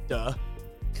 duh.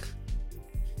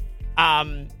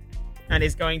 And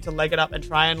is going to leg it up and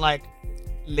try and like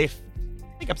lift.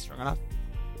 I think I'm strong enough.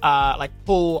 Like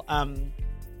pull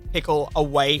Pykul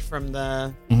away from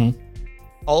the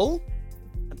hole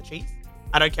and the cheese.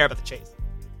 I don't care about the cheese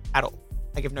at all.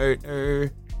 I give no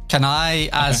Can I,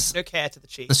 as no care to the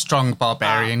cheese. the strong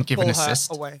barbarian, give an Pull her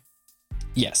assist? away.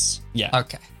 Yes. Yeah.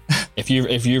 Okay. If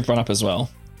you run up as well.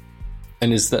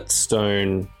 And is that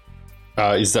stone?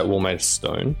 Is that wall made of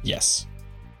stone? Yes.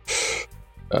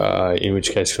 In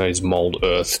which case, can I use mold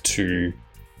earth to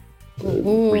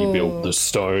rebuild the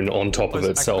stone on top of Close it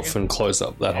back itself again. and close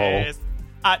up that hole? Yes.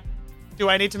 Do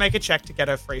I need to make a check to get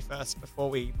her free first before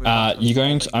we move on?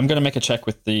 I'm going to make a check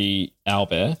with the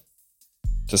owlbear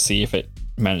to see if it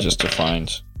manages to find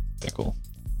Pykul.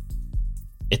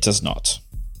 It does not.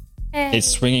 It's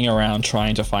swinging around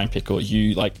trying to find Pykul.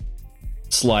 You like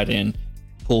slide in,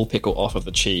 pull Pykul off of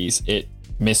the cheese. It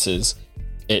misses.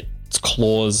 Its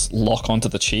claws lock onto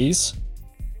the cheese.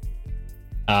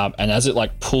 And as it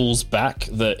like pulls back,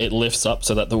 it lifts up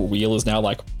so that the wheel is now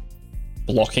like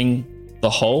blocking the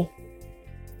hole.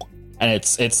 And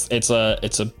it's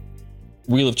a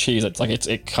wheel of cheese. It's like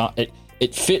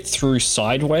it fit through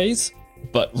sideways,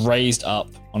 but raised up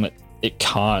on it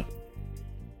can't.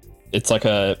 It's like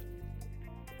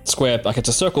square, like it's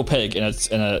a circle peg and it's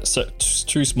in a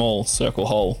too small circle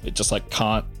hole. It just like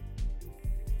can't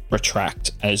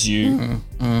retract as you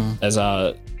as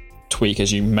Tweek,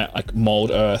 as you like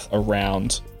mold earth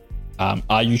around.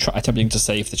 Are you attempting to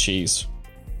save the cheese?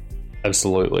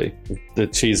 Absolutely. The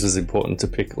cheese was important to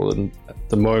Pykul, and at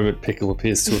the moment Pykul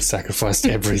appears to have sacrificed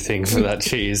everything for that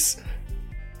cheese.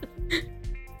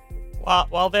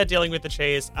 While they're dealing with the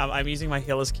cheese, I'm using my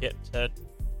healer's kit to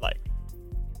like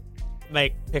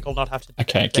make Pykul not have to.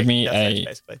 Okay, give me a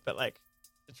basically, but like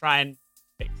to try and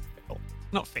fix Pykul,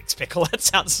 not fix Pykul. That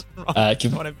sounds wrong.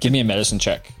 Give me a medicine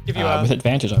check with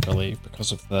advantage, I believe,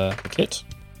 because of the kit.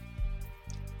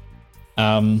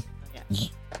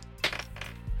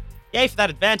 Yay for that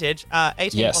advantage.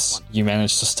 18 yes, plus 1. you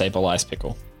managed to stabilize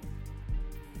Pykul.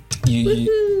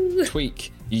 You Tweek.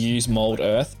 You use mold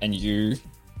earth and you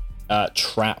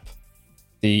trap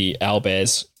the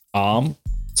owlbear's arm,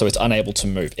 so it's unable to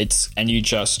move. And you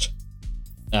just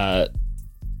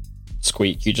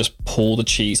Squeak. You just pull the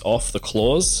cheese off the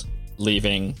claws,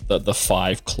 leaving the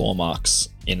 5 claw marks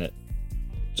in it.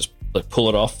 Just like pull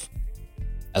it off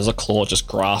as a claw just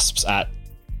grasps at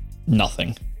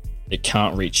nothing. It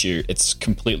can't reach you. It's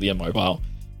completely immobile.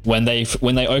 When they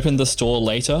open the store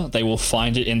later, they will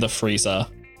find it in the freezer,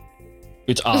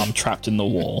 its arm trapped in the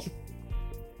wall,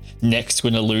 next to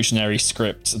an illusionary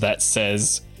script that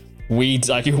says, "We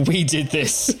did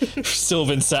this,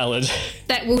 Sylvan Salad."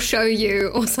 That will show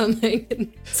you or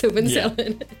something. Sylvan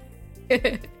Salad.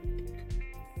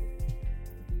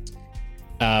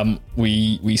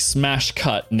 We smash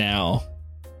cut now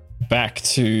back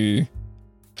to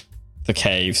the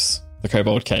caves, the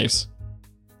Kobold caves.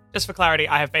 Just for clarity,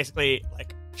 I have basically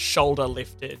like shoulder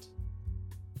lifted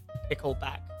Pykul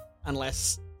back,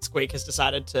 unless Squeak has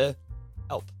decided to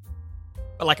help.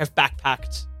 But like I've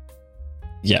backpacked.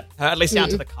 Yeah. Her at least down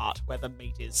to the cart where the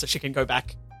meat is, so she can go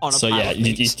back on a pile of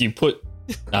meat. You put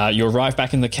you arrive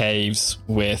back in the caves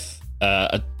with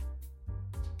a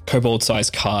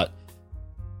kobold-sized cart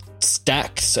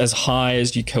stacked as high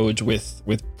as you could with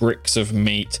bricks of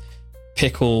meat.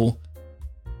 Pykul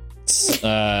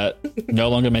no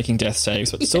longer making death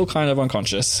saves, but still kind of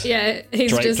unconscious. Yeah,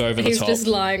 he's just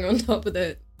lying on top of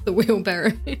the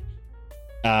wheelbarrow.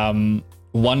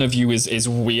 One of you is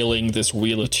wheeling this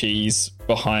wheel of cheese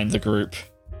behind the group,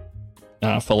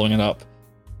 following it up.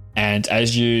 And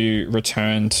as you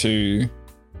return to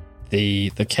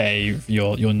the cave,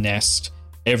 your nest,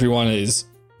 everyone is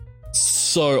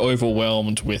so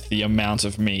overwhelmed with the amount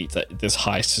of meat that this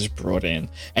heist has brought in.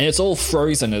 And it's all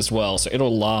frozen as well, so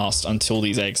it'll last until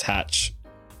these eggs hatch.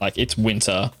 Like, it's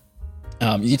winter.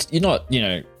 You're not,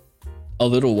 a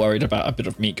little worried about a bit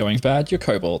of meat going bad. You're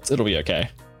kobolds. It'll be okay.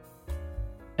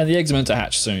 And the eggs are meant to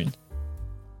hatch soon.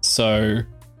 So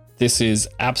this is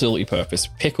absolutely purpose.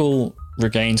 Pykul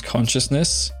regains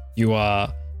consciousness. You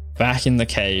are back in the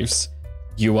caves.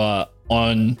 You are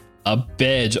on a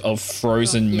bed of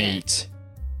frozen meat.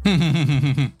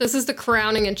 This is the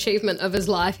crowning achievement of his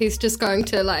life. He's just going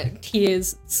to, like,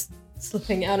 tears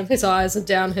slipping out of his eyes and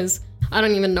down his... I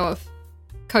don't even know if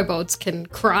kobolds can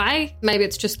cry. Maybe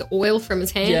it's just the oil from his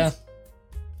hands. Yeah.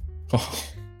 Oh,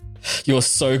 you're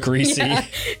so greasy. Yeah.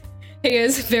 He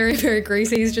is very, very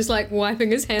greasy. He's just, like,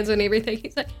 wiping his hands on everything.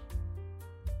 He's like,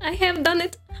 I have done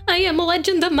it. I am a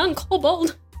legend among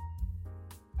kobold.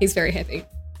 He's very happy.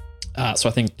 So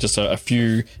I think just a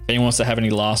few, if anyone wants to have any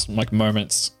last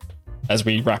moments as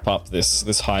we wrap up this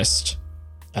heist,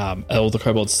 all the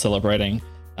kobolds celebrating.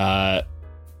 I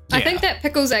think that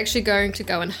Pykul's actually going to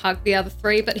go and hug the other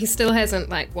 3, but he still hasn't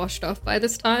washed off by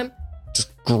this time.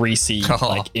 Just greasy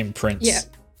imprints. Yeah.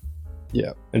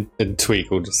 Yeah, and Tweek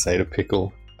will just say to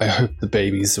Pykul, I hope the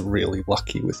babies are really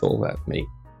lucky with all that meat.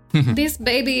 This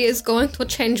baby is going to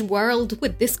change world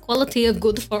with this quality of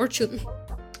good fortune.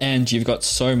 And you've got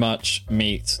so much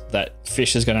meat that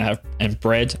fish is going to have, and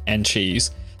bread and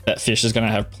cheese, that fish is going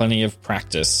to have plenty of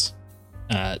practice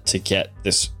to get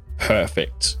this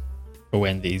perfect for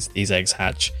when these eggs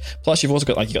hatch. Plus, you've also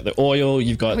got you got the oil,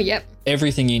 you've got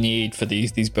everything you need for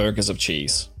these burgers of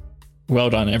cheese. Well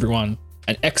done, everyone!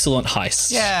 An excellent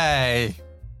heist. Yay!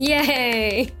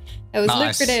 Yay! That was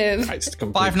lucrative. Heist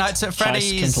complete. 5 Nights at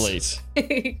Freddy's. Heist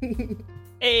complete.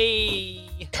 Hey!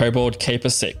 Kobold Kaper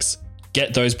 6.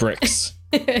 Get those bricks.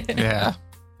 Yeah.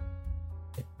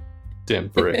 Damn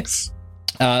bricks.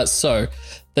 So,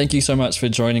 thank you so much for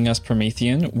joining us,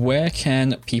 Promethean. Where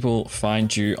can people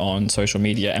find you on social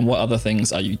media, and what other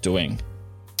things are you doing?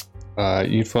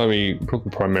 You find me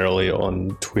probably primarily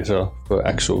on Twitter for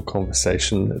actual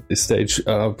conversation at this stage.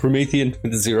 Promethean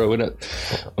with a 0 in it.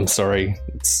 I'm sorry,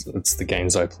 it's the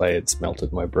games I play. It's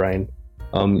melted my brain.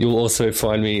 You'll also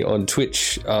find me on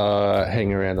Twitch,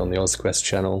 hanging around on the OzQuest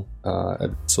channel at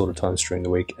sort of times during the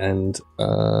week, and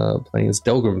playing as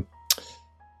Delgrim,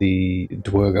 the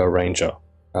Dwergar Ranger,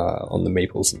 on the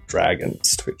Meeples and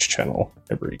Dragons Twitch channel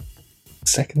every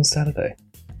second Saturday.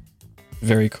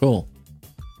 Very cool.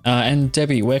 And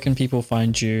Debbie, where can people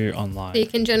find you online? You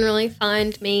can generally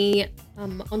find me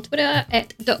on Twitter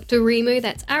at Dr. Ramu,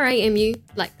 that's R-A-M-U,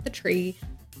 like the tree.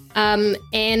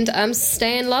 And I'm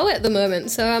staying low at the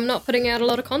moment, so I'm not putting out a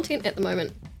lot of content at the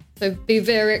moment. So be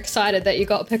very excited that you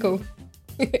got Pykul.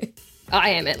 I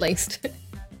am, at least.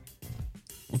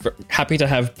 Happy to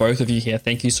have both of you here.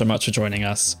 Thank you so much for joining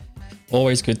us.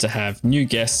 Always good to have new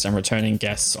guests and returning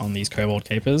guests on these Kobold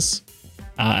Capers.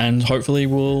 And hopefully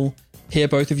we'll hear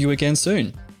both of you again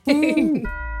soon.